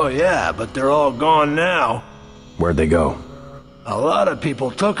 Oh yeah, but they're all gone now. Where'd they go? A lot of people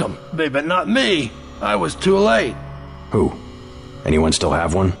took them, but not me. I was too late. Who? Anyone still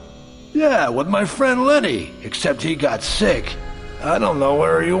have one? Yeah, with my friend Lenny, except he got sick. I don't know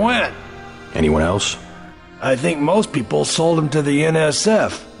where he went. Anyone else? I think most people sold him to the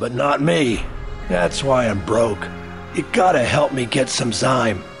NSF, but not me. That's why I'm broke. You gotta help me get some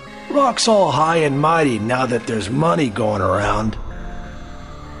Zyme. Rock's all high and mighty now that there's money going around.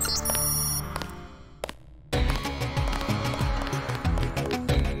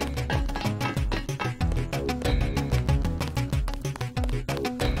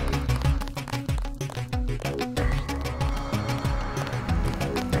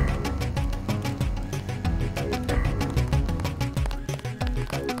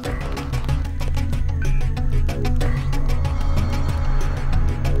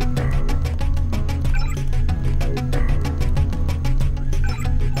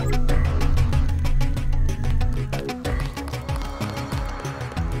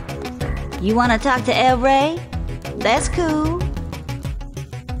 You want to talk to El Rey? That's cool.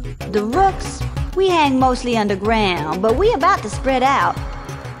 The Rooks, we hang mostly underground, but we about to spread out.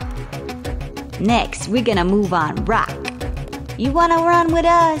 Next, we're gonna move on Rock. You wanna run with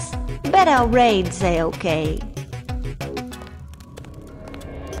us? Bet El Rey'd say okay.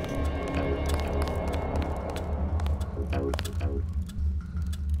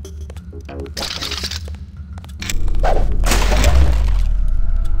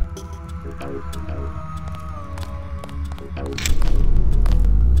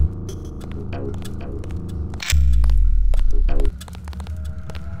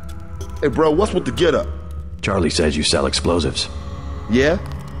 Hey, bro, what's with the get-up? Charlie says you sell explosives. Yeah?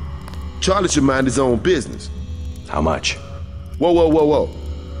 Charlie should mind his own business. How much? Whoa.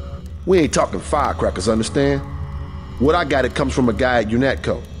 We ain't talking firecrackers, understand? What I got, it comes from a guy at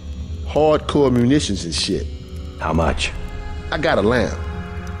UNATCO. Hardcore munitions and shit. How much? I got a lamb.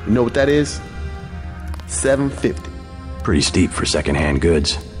 You know what that is? $750. Pretty steep for secondhand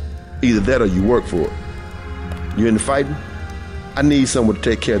goods. Either that or you work for it. You into fighting? I need someone to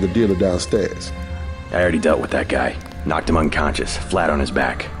take care of the dealer downstairs. I already dealt with that guy. Knocked him unconscious, flat on his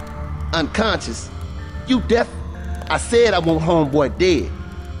back. Unconscious? You deaf? I said I want homeboy dead.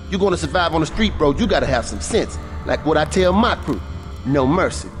 You gonna survive on the street, bro, you gotta have some sense. Like what I tell my crew. No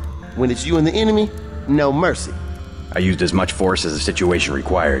mercy. When it's you and the enemy, no mercy. I used as much force as the situation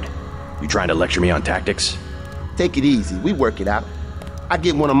required. You trying to lecture me on tactics? Take it easy, we work it out. I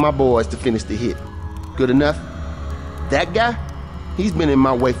get one of my boys to finish the hit. Good enough? That guy? He's been in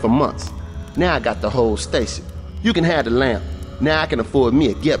my way for months. Now I got the whole station. You can have the lamp. Now I can afford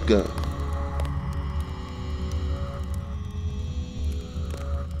me a Gep gun.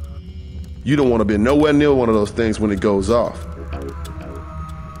 You don't want to be nowhere near one of those things when it goes off.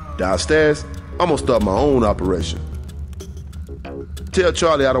 Downstairs, I'm gonna start my own operation. Tell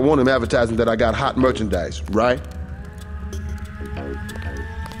Charlie I don't want him advertising that I got hot merchandise, right?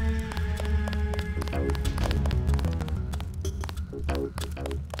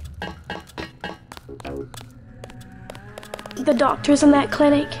 The doctors in that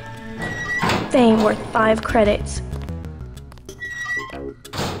clinic, they ain't worth 5 credits.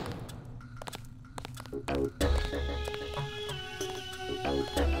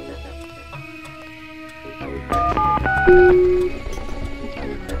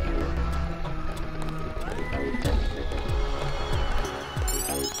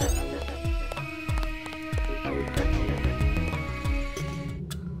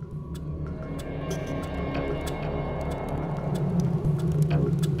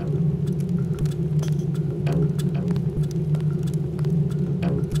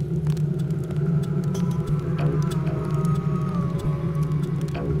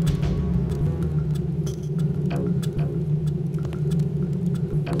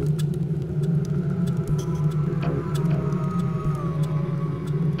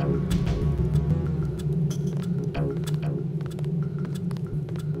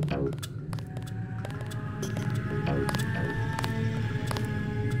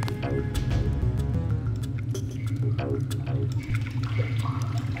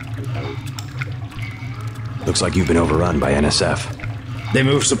 Looks like you've been overrun by NSF. They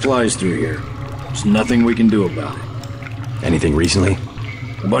move supplies through here. There's nothing we can do about it. Anything recently?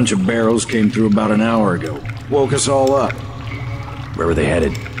 A bunch of barrels came through about an hour ago. Woke us all up. Where were they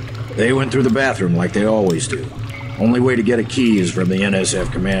headed? They went through the bathroom like they always do. Only way to get a key is from the NSF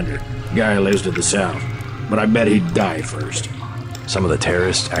commander. Guy lives to the south. But I bet he'd die first. Some of the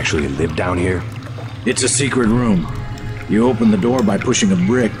terrorists actually live down here? It's a secret room. You open the door by pushing a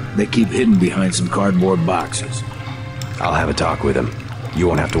brick. They keep hidden behind some cardboard boxes. I'll have a talk with them. You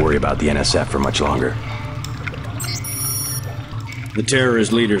won't have to worry about the NSF for much longer. The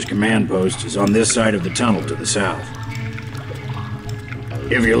terrorist leader's command post is on this side of the tunnel to the south.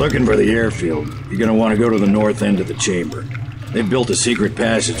 If you're looking for the airfield, you're going to want to go to the north end of the chamber. They've built a secret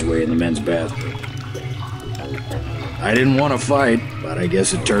passageway in the men's bathroom. I didn't want to fight, but I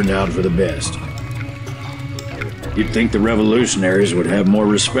guess it turned out for the best. You'd think the revolutionaries would have more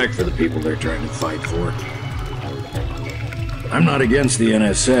respect for the people they're trying to fight for. I'm not against the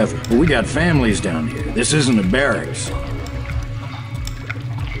NSF, but we got families down here. This isn't a barracks.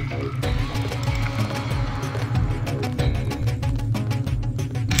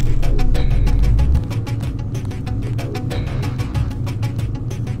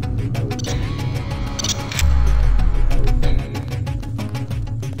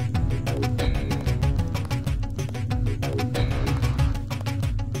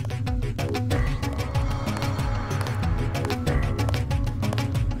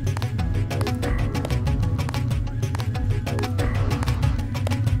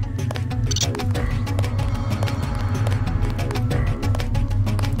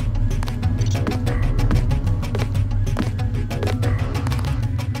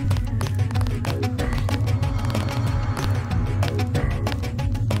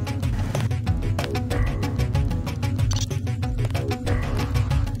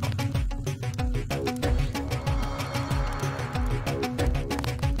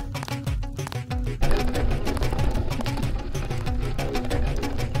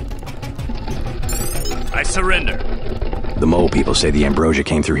 Surrender. The mole people say the ambrosia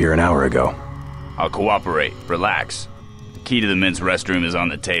came through here an hour ago. I'll cooperate. Relax. The key to the men's restroom is on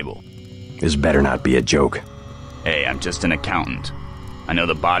the table. This better not be a joke. Hey, I'm just an accountant. I know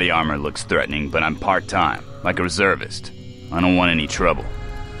the body armor looks threatening, but I'm part-time, like a reservist. I don't want any trouble.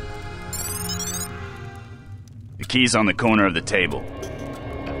 The key's on the corner of the table.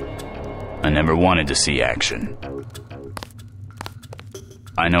 I never wanted to see action.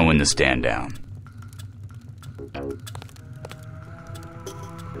 I know when to stand down.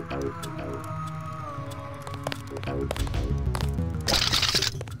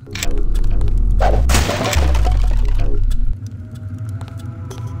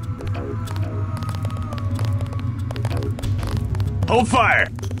 Hold fire!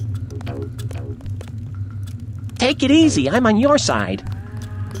 Take it easy, I'm on your side.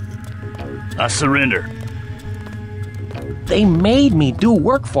 I surrender. They made me do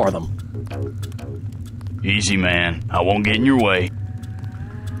work for them. Easy, man. I won't get in your way.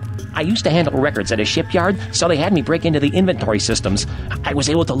 I used to handle records at a shipyard, so they had me break into the inventory systems. I was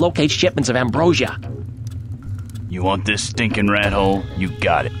able to locate shipments of ambrosia. You want this stinking rat hole? You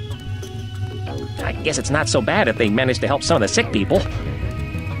got it. I guess it's not so bad if they managed to help some of the sick people.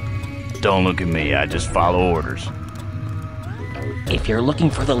 Don't look at me, I just follow orders. If you're looking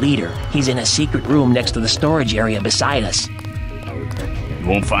for the leader, he's in a secret room next to the storage area beside us. You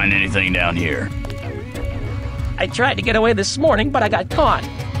won't find anything down here. I tried to get away this morning, but I got caught.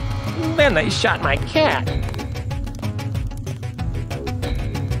 Then they shot my cat.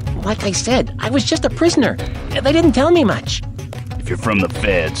 Like I said, I was just a prisoner. They didn't tell me much. If you're from the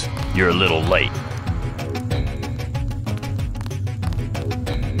feds, you're a little late.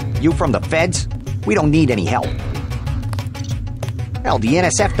 You from the feds? We don't need any help. Hell, the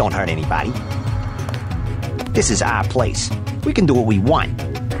NSF don't hurt anybody. This is our place. We can do what we want.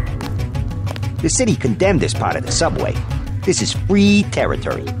 The city condemned this part of the subway. This is free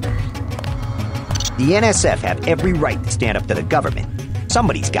territory. The NSF have every right to stand up to the government.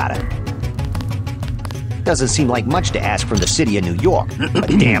 Somebody's gotta. Doesn't seem like much to ask from the city of New York. A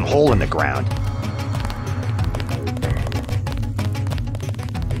damn hole in the ground.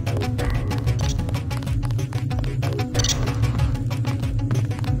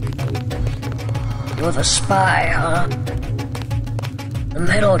 You're the spy, huh? The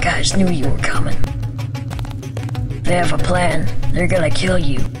metal guys knew you were coming. They have a plan. They're gonna kill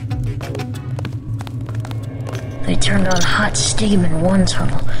you. They turned on hot steam in one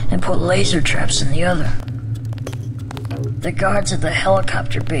tunnel and put laser traps in the other. The guards at the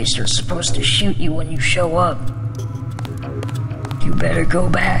helicopter base are supposed to shoot you when you show up. You better go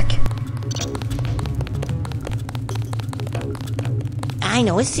back. I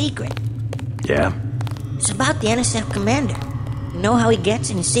know a secret. Yeah? It's about the NSF commander. You know how he gets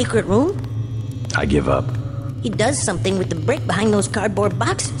in his secret room? I give up. He does something with the brick behind those cardboard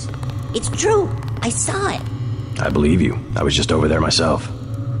boxes. It's true. I saw it. I believe you. I was just over there myself.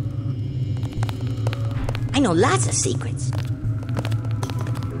 I know lots of secrets.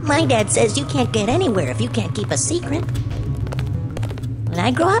 My dad says you can't get anywhere if you can't keep a secret. When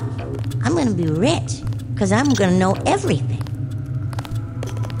I grow up, I'm gonna be rich, because I'm gonna know everything.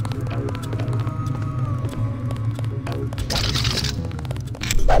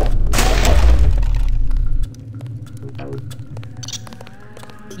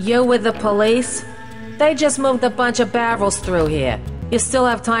 You with the police? They just moved a bunch of barrels through here. You still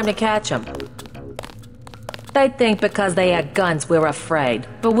have time to catch them. They think because they had guns we're afraid,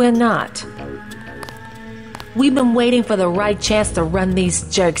 but we're not. We've been waiting for the right chance to run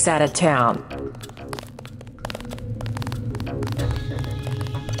these jerks out of town.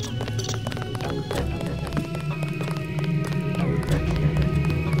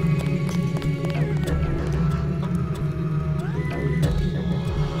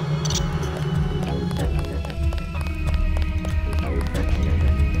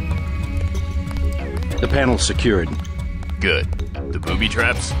 The panel's secured. Good. The booby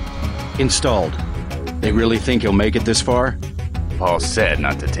traps? Installed. They really think he'll make it this far? Paul said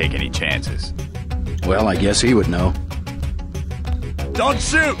not to take any chances. Well, I guess he would know. Don't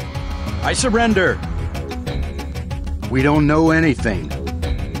shoot! I surrender. We don't know anything.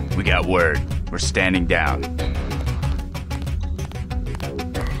 We got word. We're standing down.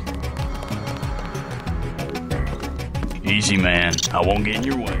 Easy, man. I won't get in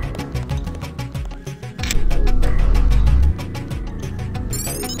your way.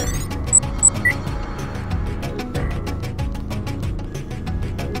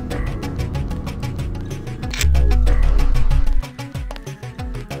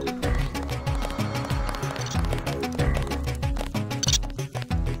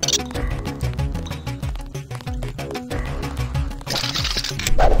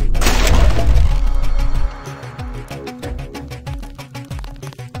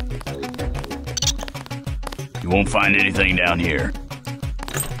 You won't find anything down here.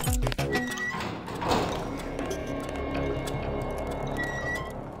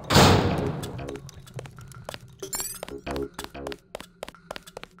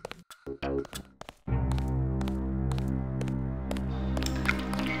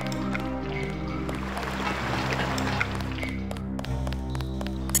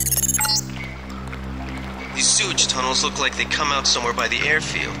 These sewage tunnels look like they come out somewhere by the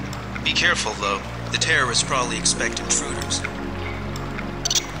airfield. Be careful, though. The terrorists probably expect intruders.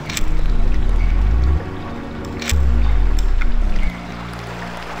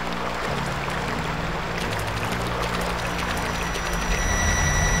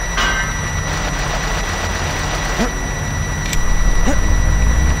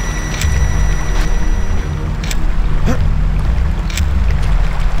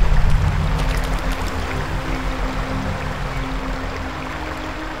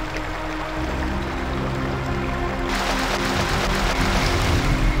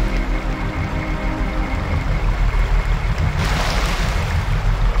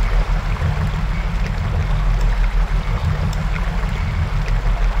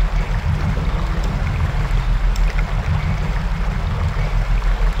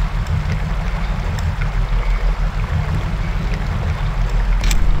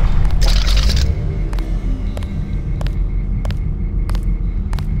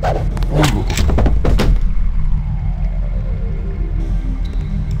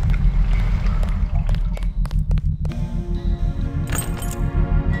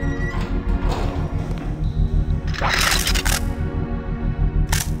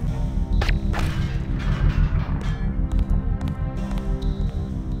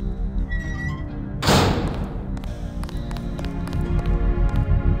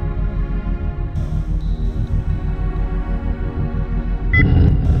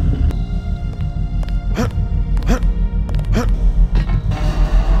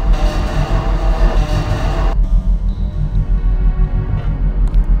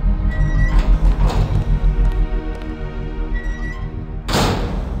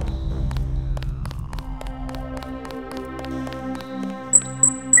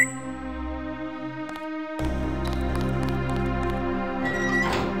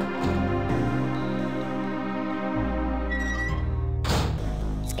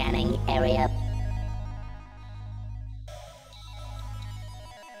 area.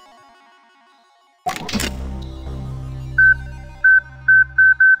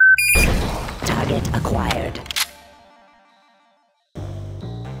 Target acquired.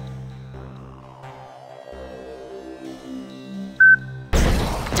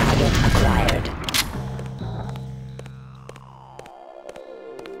 Target acquired.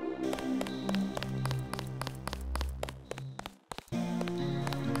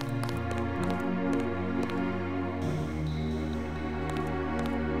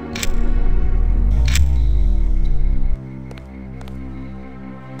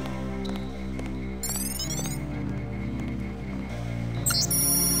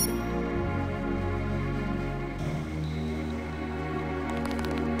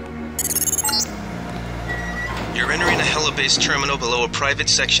 You're entering a Hella-based terminal below a private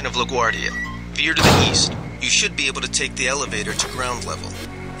section of LaGuardia. Veer to the east. You should be able to take the elevator to ground level.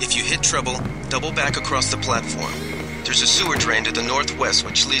 If you hit trouble, double back across the platform. There's a sewer drain to the northwest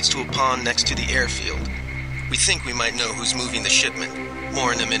which leads to a pond next to the airfield. We think we might know who's moving the shipment.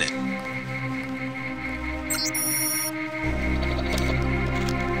 More in a minute.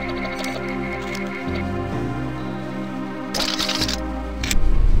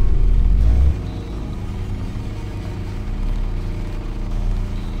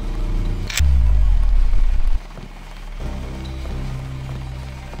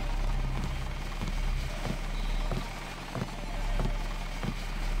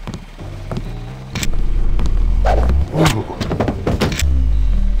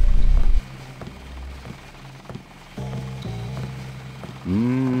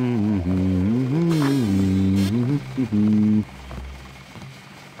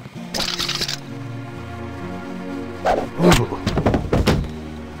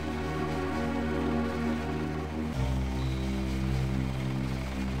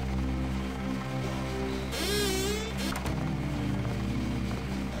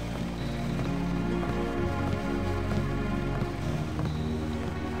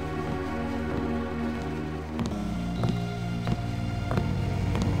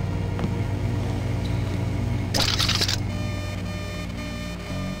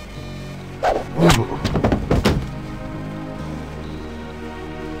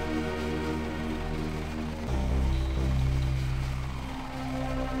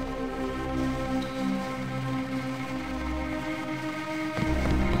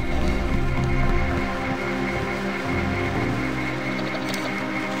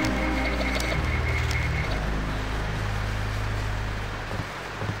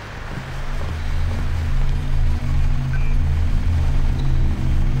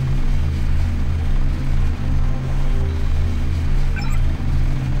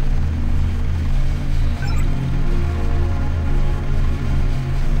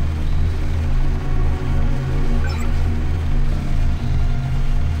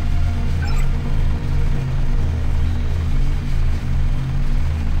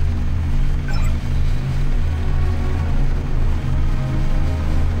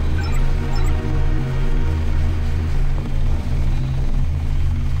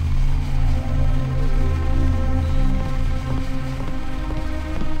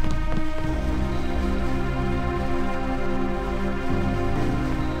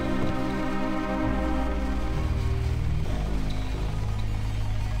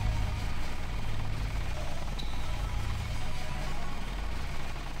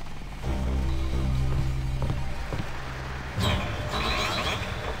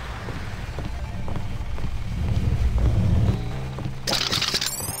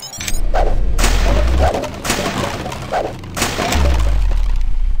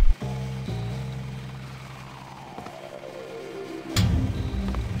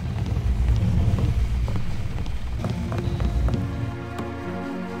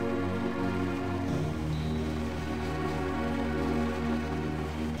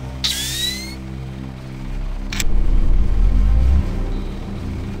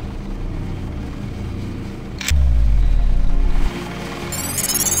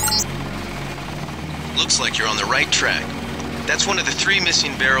 Looks like you're on the right track. That's one of the 3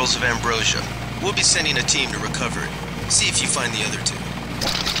 missing barrels of ambrosia. We'll be sending a team to recover it. See if you find the other 2.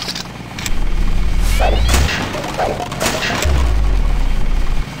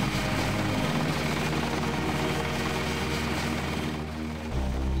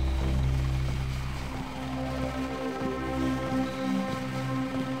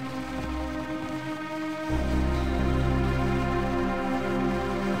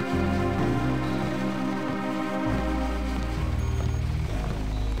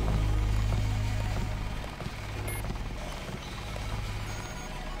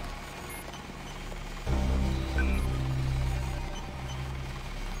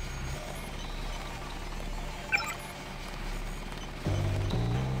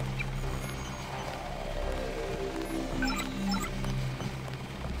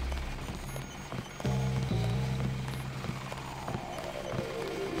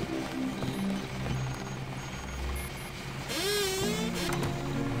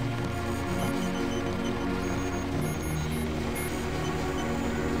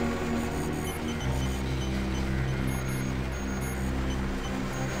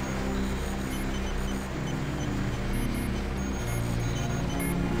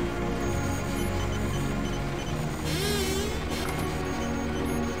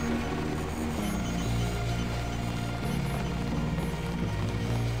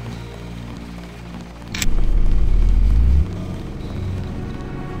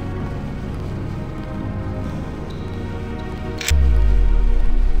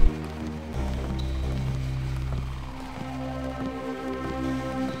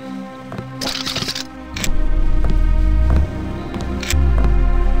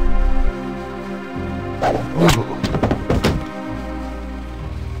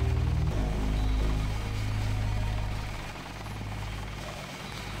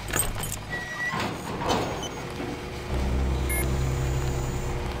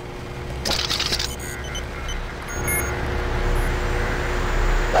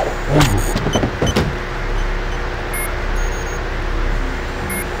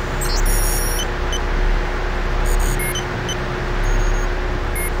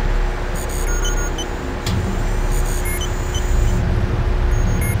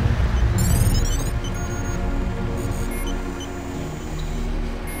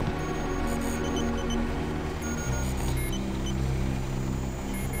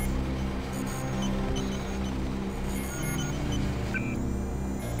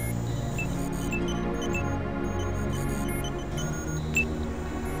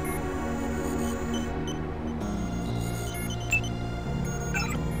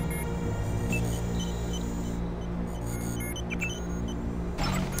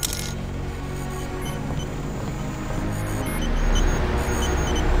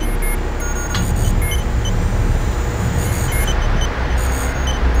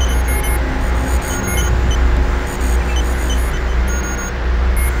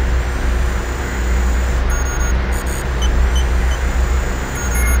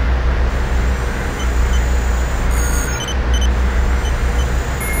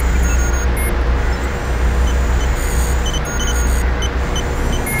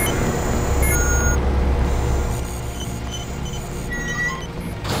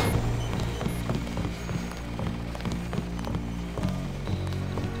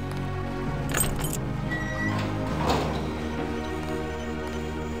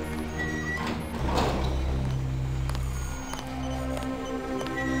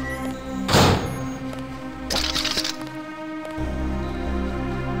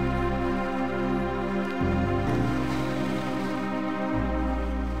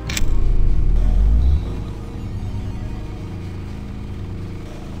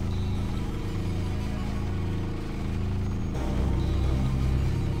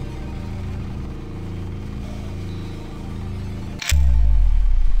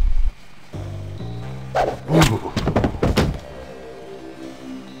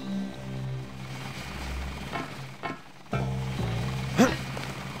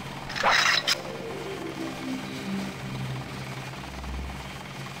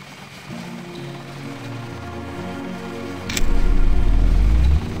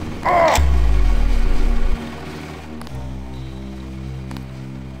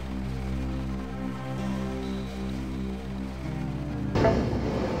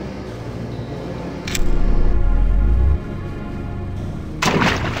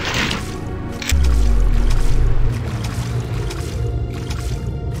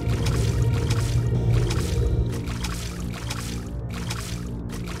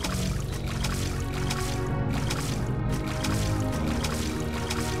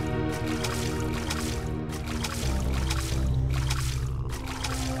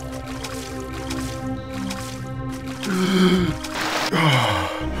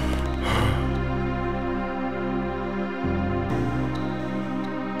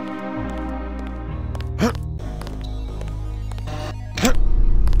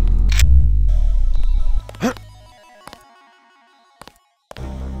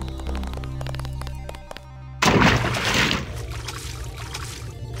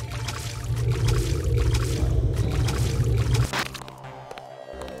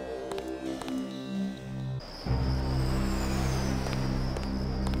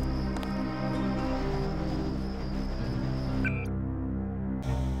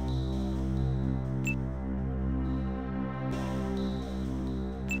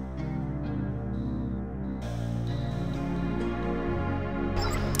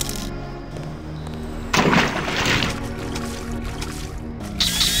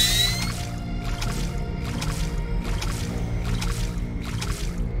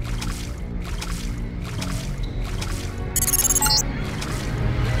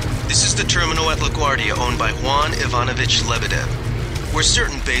 Terminal at LaGuardia owned by Juan Ivanovich Lebedev. We're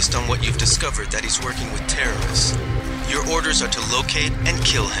certain based on what you've discovered that he's working with terrorists. Your orders are to locate and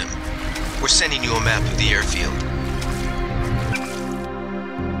kill him. We're sending you a map of the airfield.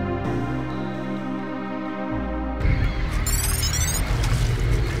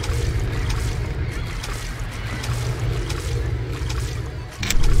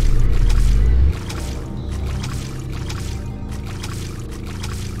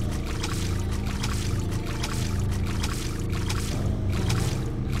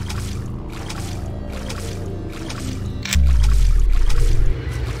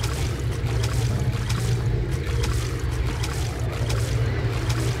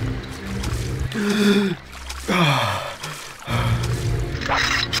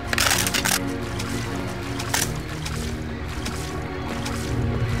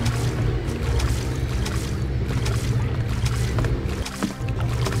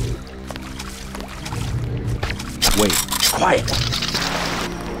 Wait, quiet.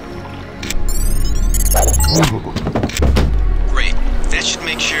 Great. That should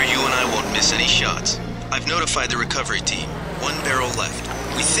make sure you and I won't miss any shots. I've notified the recovery team. 1 barrel left.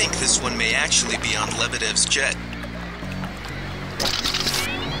 We think this one may actually be on Lebedev's jet.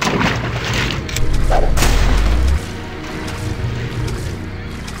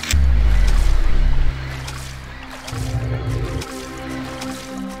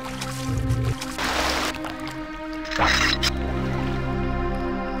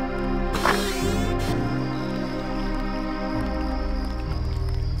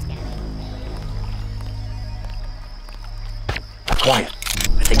 Quiet.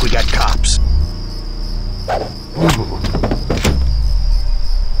 I think we got cops.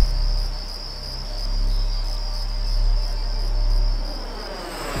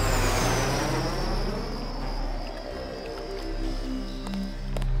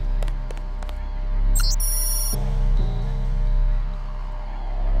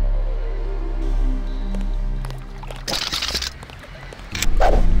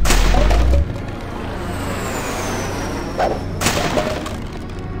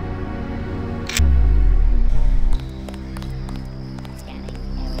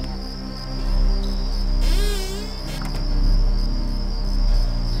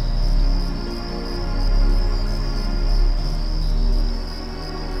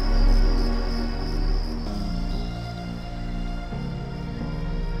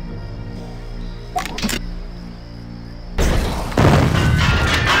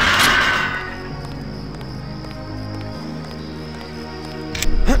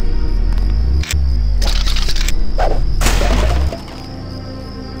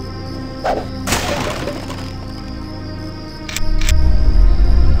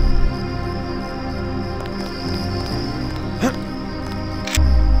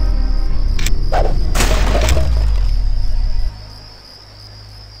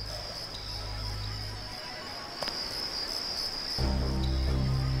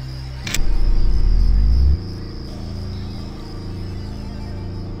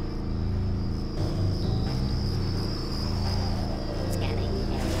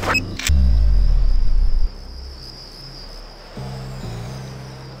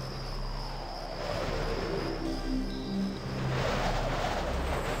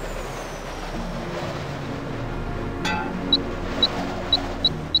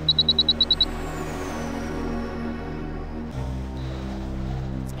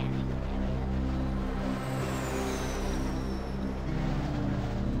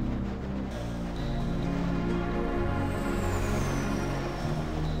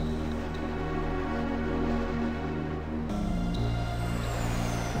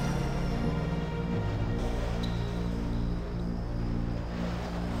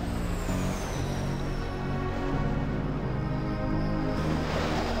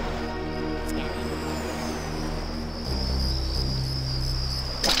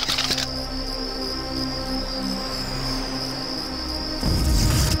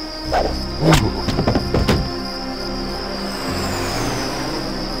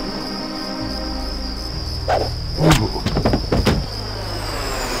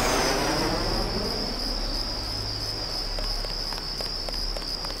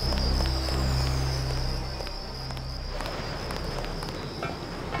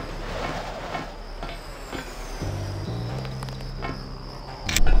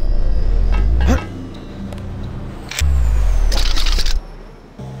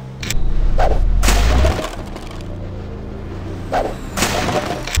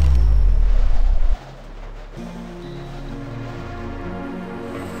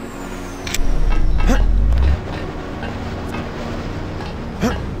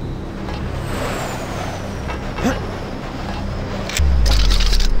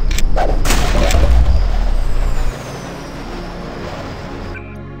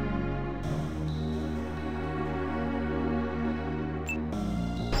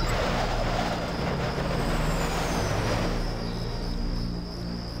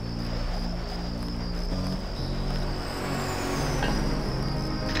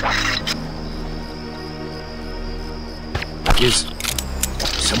 Is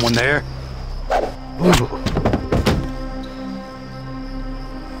someone there?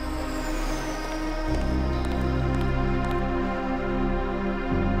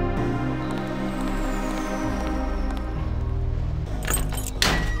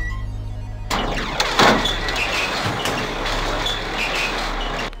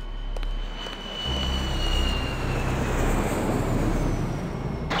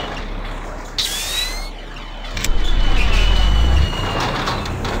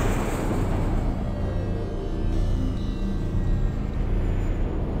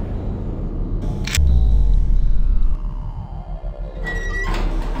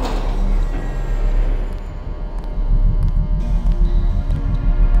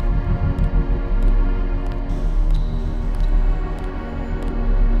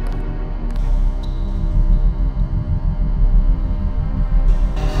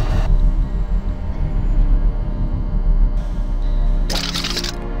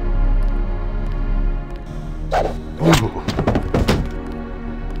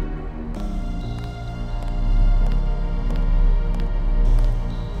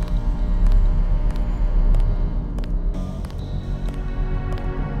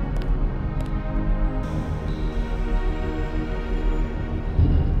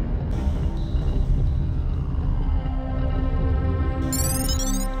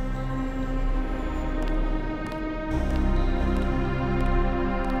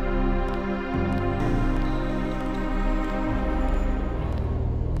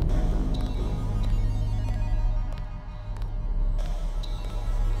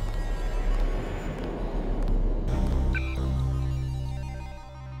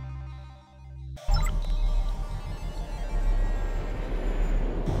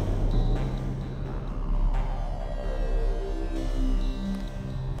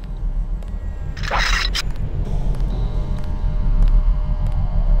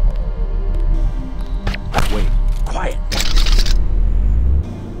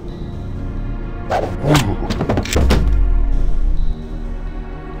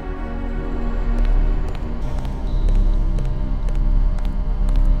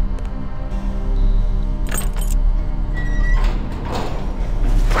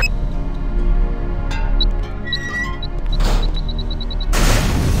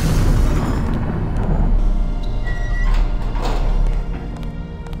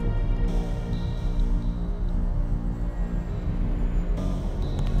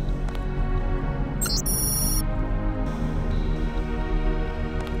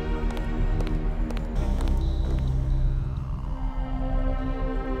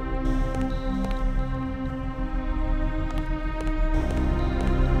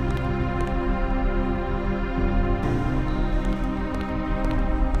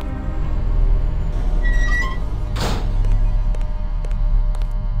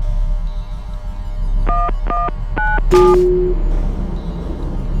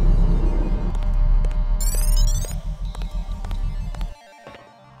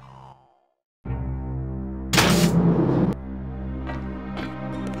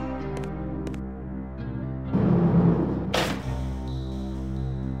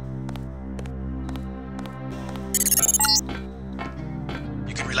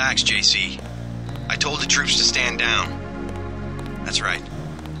 Relax, JC. I told the troops to stand down. That's right.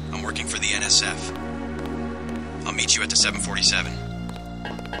 I'm working for the NSF. I'll meet you at the 747.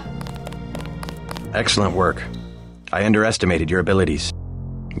 Excellent work. I underestimated your abilities.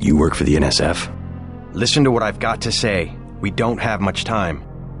 You work for the NSF? Listen to what I've got to say. We don't have much time.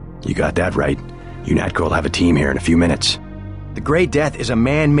 You got that right. UNATCO will have a team here in a few minutes. The Grey Death is a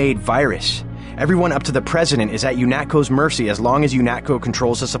man-made virus. Everyone up to the President is at UNATCO's mercy as long as UNATCO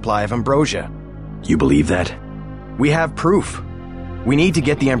controls the supply of ambrosia. You believe that? We have proof. We need to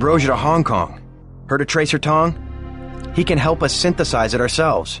get the ambrosia to Hong Kong. Heard of Tracer Tong? He can help us synthesize it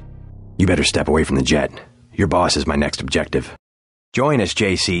ourselves. You better step away from the jet. Your boss is my next objective. Join us,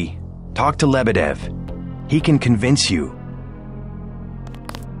 JC. Talk to Lebedev. He can convince you.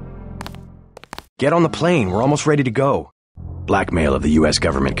 Get on the plane. We're almost ready to go. Blackmail of the U.S.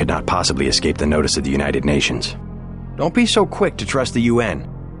 government could not possibly escape the notice of the United Nations. Don't be so quick to trust the UN.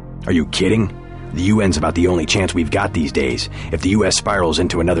 Are you kidding? The UN's about the only chance we've got these days. If the U.S. spirals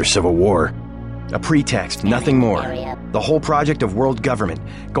into another civil war... A pretext, nothing more. The whole project of world government,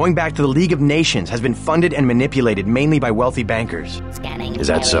 going back to the League of Nations, has been funded and manipulated mainly by wealthy bankers. Is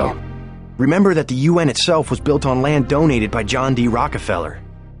that so? Remember that the UN itself was built on land donated by John D. Rockefeller.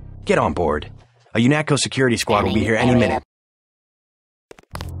 Get on board. A UNATCO security squad will be here any minute.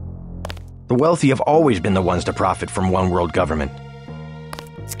 The wealthy have always been the ones to profit from one world government.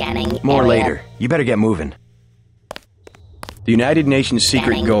 More later. You better get moving. The United Nations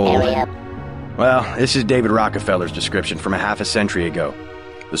secret goal... Well, this is David Rockefeller's description from a half a century ago.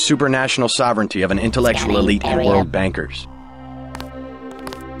 The supranational sovereignty of an intellectual elite and world bankers.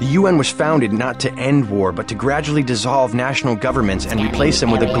 The UN was founded not to end war, but to gradually dissolve national governments and replace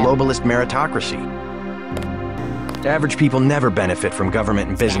them with a globalist meritocracy. Average people never benefit from government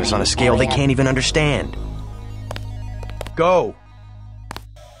and business on a scale they can't even understand. Go!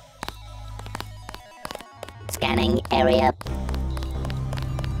 Scanning area.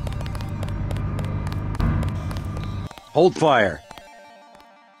 Hold fire.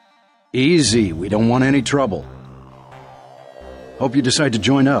 Easy, we don't want any trouble. Hope you decide to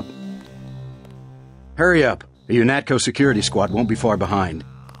join up. Hurry up, the UNATCO security squad won't be far behind.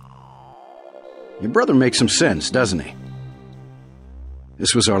 Your brother makes some sense, doesn't he?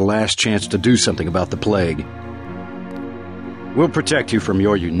 This was our last chance to do something about the plague. We'll protect you from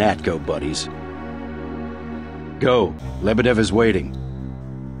your UNATCO buddies. Go, Lebedev is waiting.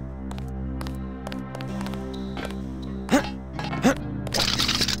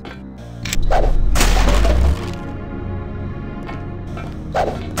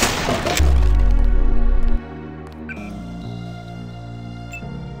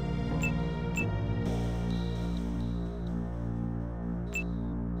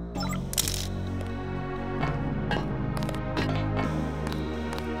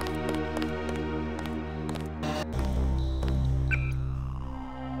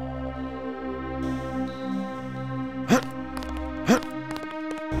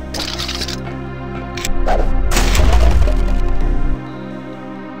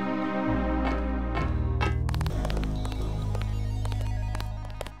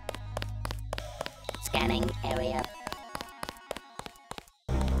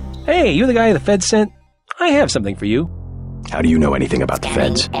 Hey, you're the guy the Feds sent? I have something for you. How do you know anything about the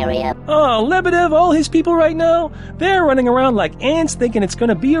Feds? Oh, Lebedev, all his people right now, they're running around like ants thinking it's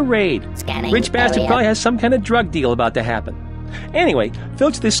gonna be a raid. Rich bastard probably has some kind of drug deal about to happen. Anyway,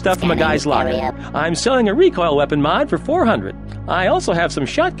 filch this stuff from a guy's locker. I'm selling a recoil weapon mod for $400. I also have some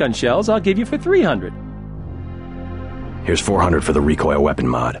shotgun shells I'll give you for $300. Here's $400 for the recoil weapon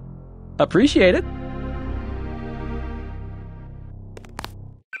mod. Appreciate it.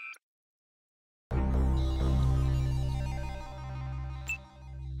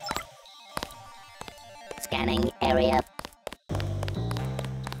 Scanning area.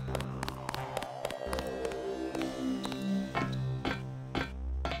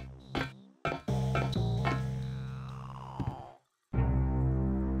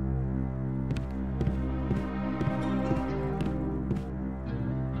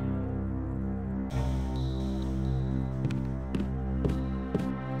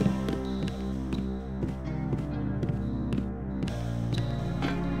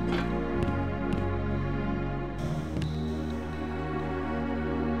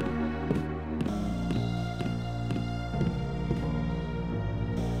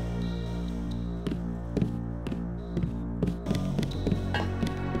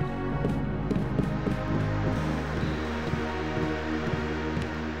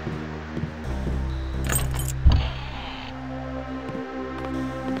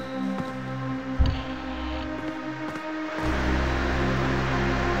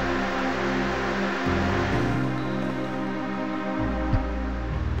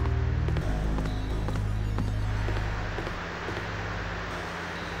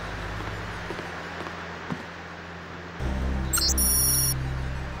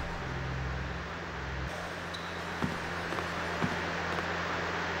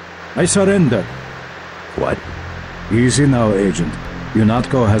 I surrender. What? Easy now, Agent.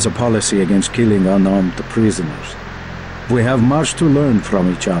 UNATCO has a policy against killing unarmed prisoners. We have much to learn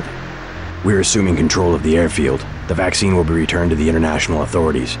from each other. We're assuming control of the airfield. The vaccine will be returned to the international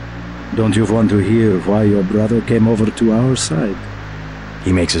authorities. Don't you want to hear why your brother came over to our side?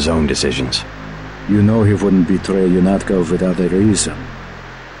 He makes his own decisions. You know he wouldn't betray UNATCO without a reason.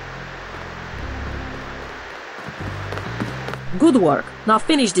 Good work. Now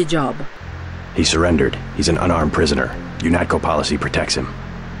finish the job. He surrendered. He's an unarmed prisoner. UNATCO policy protects him.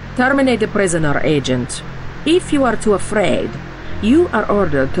 Terminate the prisoner, Agent. If you are too afraid, you are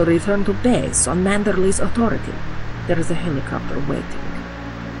ordered to return to base on Manderley's authority. There is a helicopter waiting.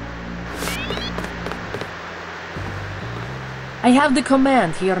 I have the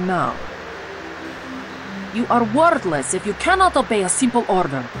command here now. You are worthless if you cannot obey a simple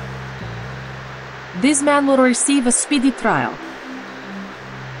order. This man will receive a speedy trial.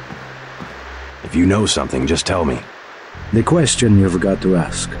 If you know something, just tell me. The question you've got to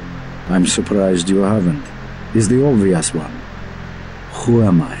ask, I'm surprised you haven't, is the obvious one. Who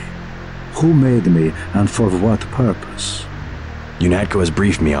am I? Who made me, and for what purpose? UNATCO has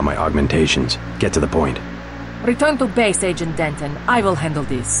briefed me on my augmentations. Get to the point. Return to base, Agent Denton. I will handle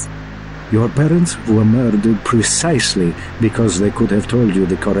this. Your parents were murdered precisely because they could have told you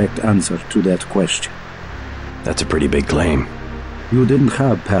the correct answer to that question. That's a pretty big claim. You didn't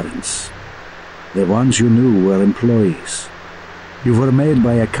have parents. The ones you knew were employees. You were made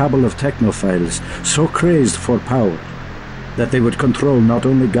by a cabal of technophiles so crazed for power that they would control not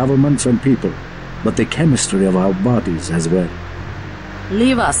only governments and people, but the chemistry of our bodies as well.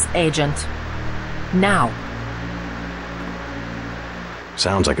 Leave us, Agent. Now.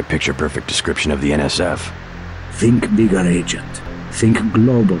 Sounds like a picture-perfect description of the NSF. Think bigger, Agent. Think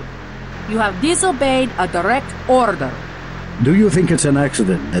global. You have disobeyed a direct order. Do you think it's an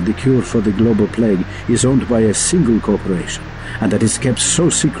accident that the cure for the global plague is owned by a single corporation, and that it's kept so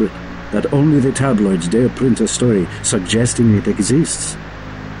secret that only the tabloids dare print a story suggesting it exists?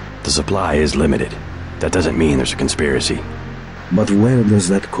 The supply is limited. That doesn't mean there's a conspiracy. But where does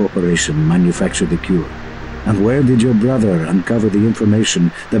that corporation manufacture the cure? And where did your brother uncover the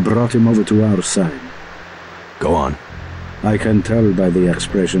information that brought him over to our side? Go on. I can tell by the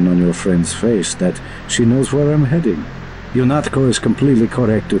expression on your friend's face that she knows where I'm heading. UNATCO is completely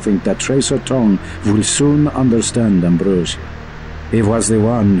correct to think that Tracer Tong will soon understand Ambrosia. He was the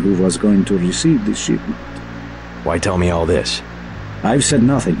one who was going to receive the shipment. Why tell me all this? I've said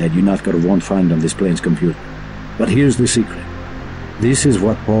nothing that UNATCO won't find on this plane's computer. But here's the secret. This is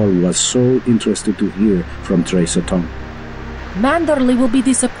what Paul was so interested to hear from Tracer Tong. Manderley will be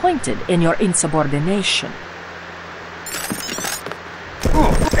disappointed in your insubordination.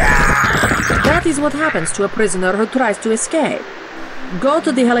 That is what happens to a prisoner who tries to escape. Go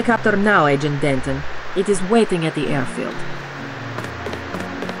to the helicopter now, Agent Denton. It is waiting at the airfield.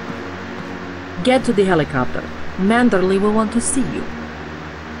 Get to the helicopter. Manderley will want to see you.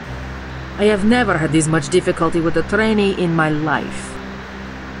 I have never had this much difficulty with a trainee in my life.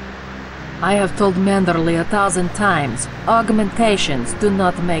 I have told Manderley 1,000 times, augmentations do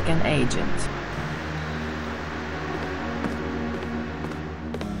not make an agent.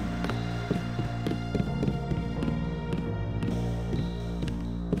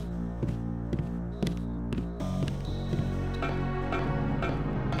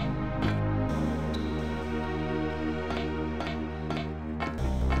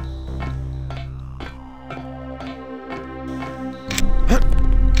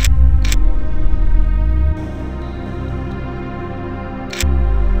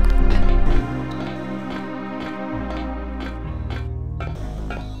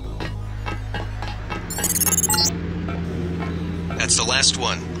 That's the last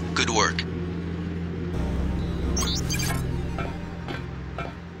one. Good work.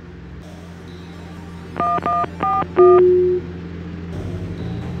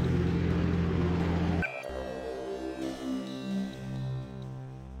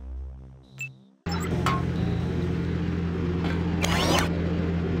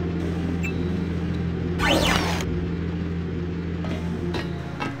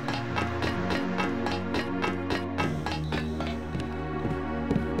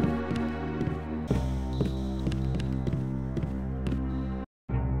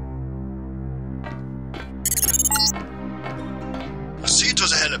 Proceed to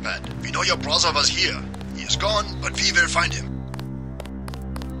the helipad. We know your brother was here. He is gone, but we will find him.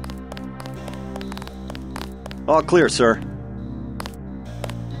 All clear, sir.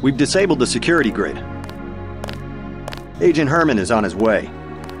 We've disabled the security grid. Agent Herman is on his way.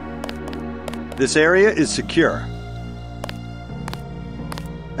 This area is secure.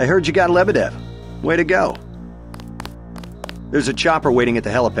 I heard you got Lebedev. Way to go. There's a chopper waiting at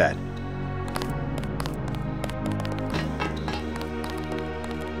the helipad.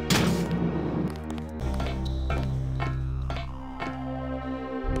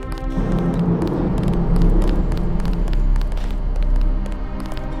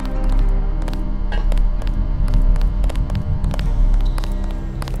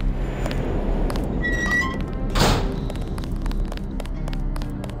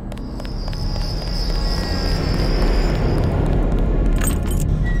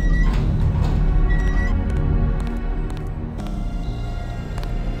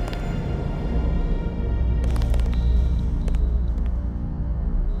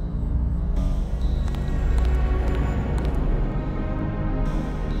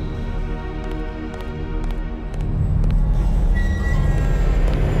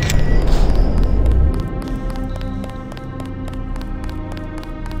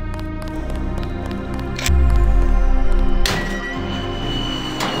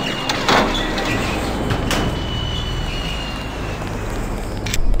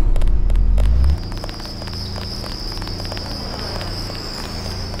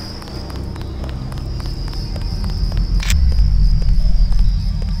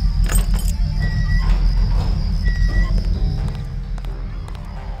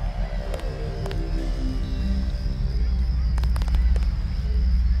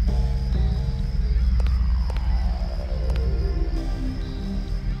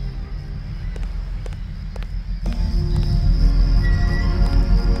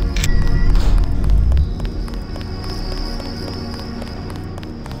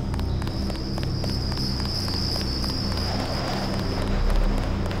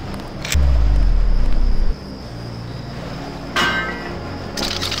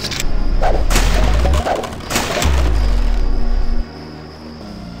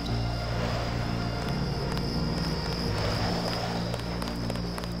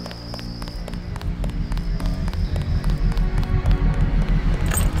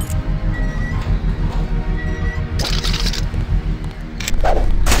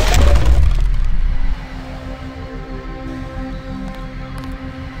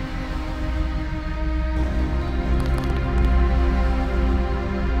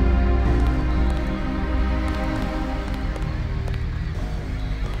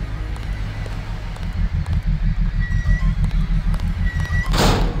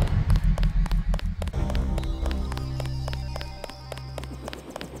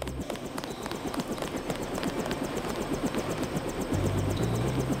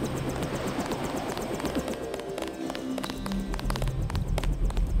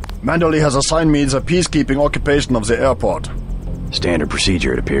 Mandoli has assigned me the peacekeeping occupation of the airport. Standard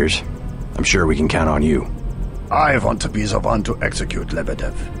procedure, it appears. I'm sure we can count on you. I want to be the one to execute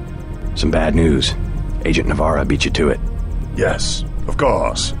Lebedev. Some bad news. Agent Navarra beat you to it. Yes, of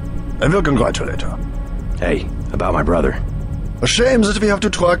course. I will congratulate her. Hey, about my brother. A shame that we have to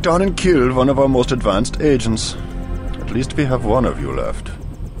track down and kill one of our most advanced agents. At least we have one of you left.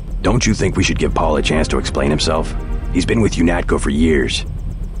 Don't you think we should give Paul a chance to explain himself? He's been with UNATCO for years.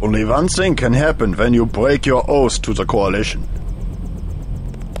 Only one thing can happen when you break your oath to the Coalition.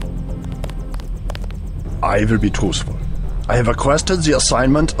 I will be truthful. I have requested the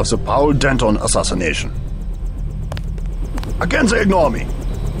assignment of the Paul Denton assassination. Again they ignore me.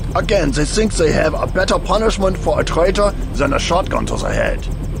 Again they think they have a better punishment for a traitor than a shotgun to the head.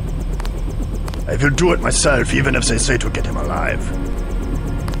 I will do it myself even if they say to get him alive.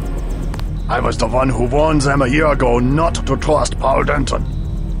 I was the one who warned them a year ago not to trust Paul Denton.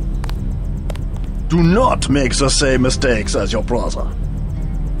 Do not make the same mistakes as your brother.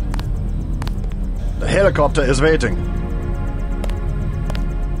 The helicopter is waiting.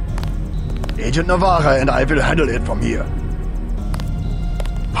 Agent Navarra and I will handle it from here.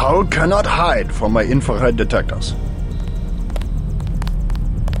 Paul cannot hide from my infrared detectors.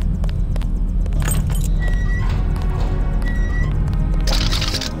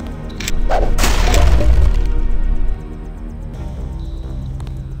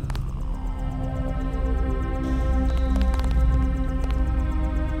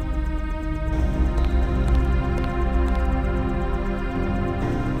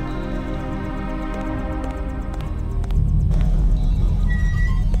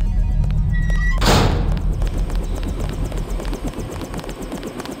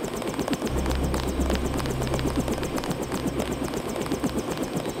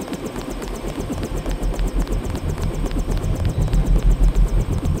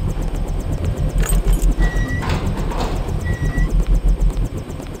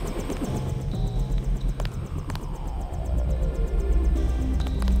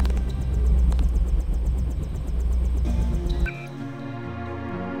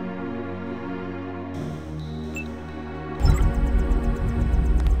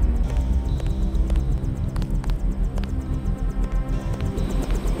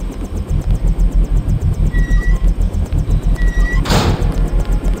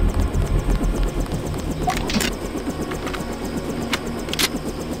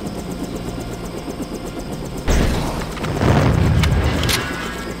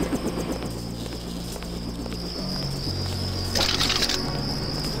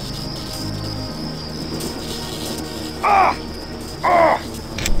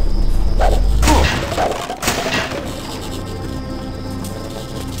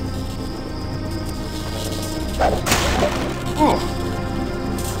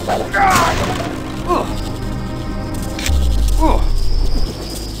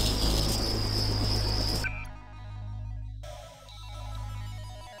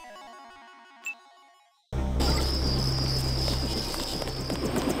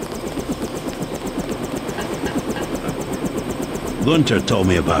 Gunter told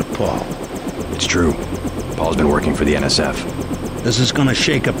me about Paul. It's true. Paul's been working for the NSF. This is gonna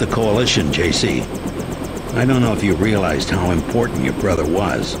shake up the coalition, JC. I don't know if you realized how important your brother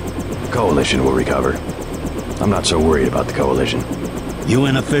was. Coalition will recover. I'm not so worried about the coalition.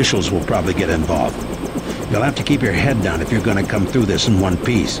 UN officials will probably get involved. You'll have to keep your head down if you're gonna come through this in one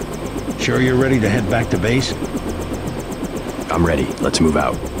piece. Sure you're ready to head back to base? I'm ready. Let's move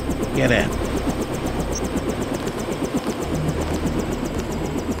out. Get in.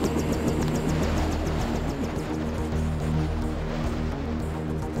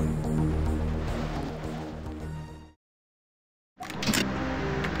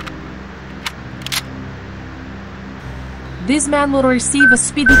 This man will receive a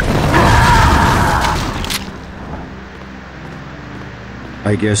speedy...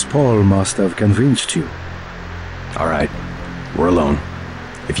 I guess Paul must have convinced you. All right. We're alone.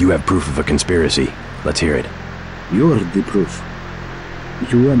 If you have proof of a conspiracy, let's hear it. You're the proof.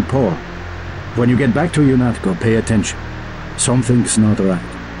 You and Paul. When you get back to UNATCO, pay attention. Something's not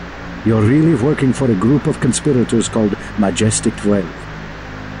right. You're really working for a group of conspirators called Majestic 12.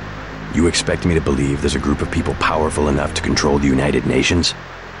 You expect me to believe there's a group of people powerful enough to control the United Nations?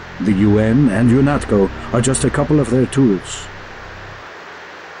 The UN and UNATCO are just a couple of their tools.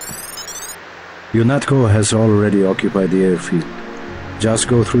 UNATCO has already occupied the airfield. Just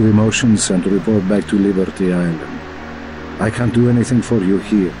go through the motions and report back to Liberty Island. I can't do anything for you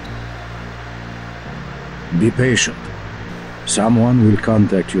here. Be patient. Someone will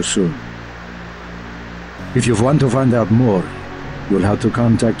contact you soon. If you want to find out more, you'll have to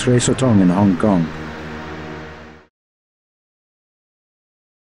contact Tracer Tong in Hong Kong.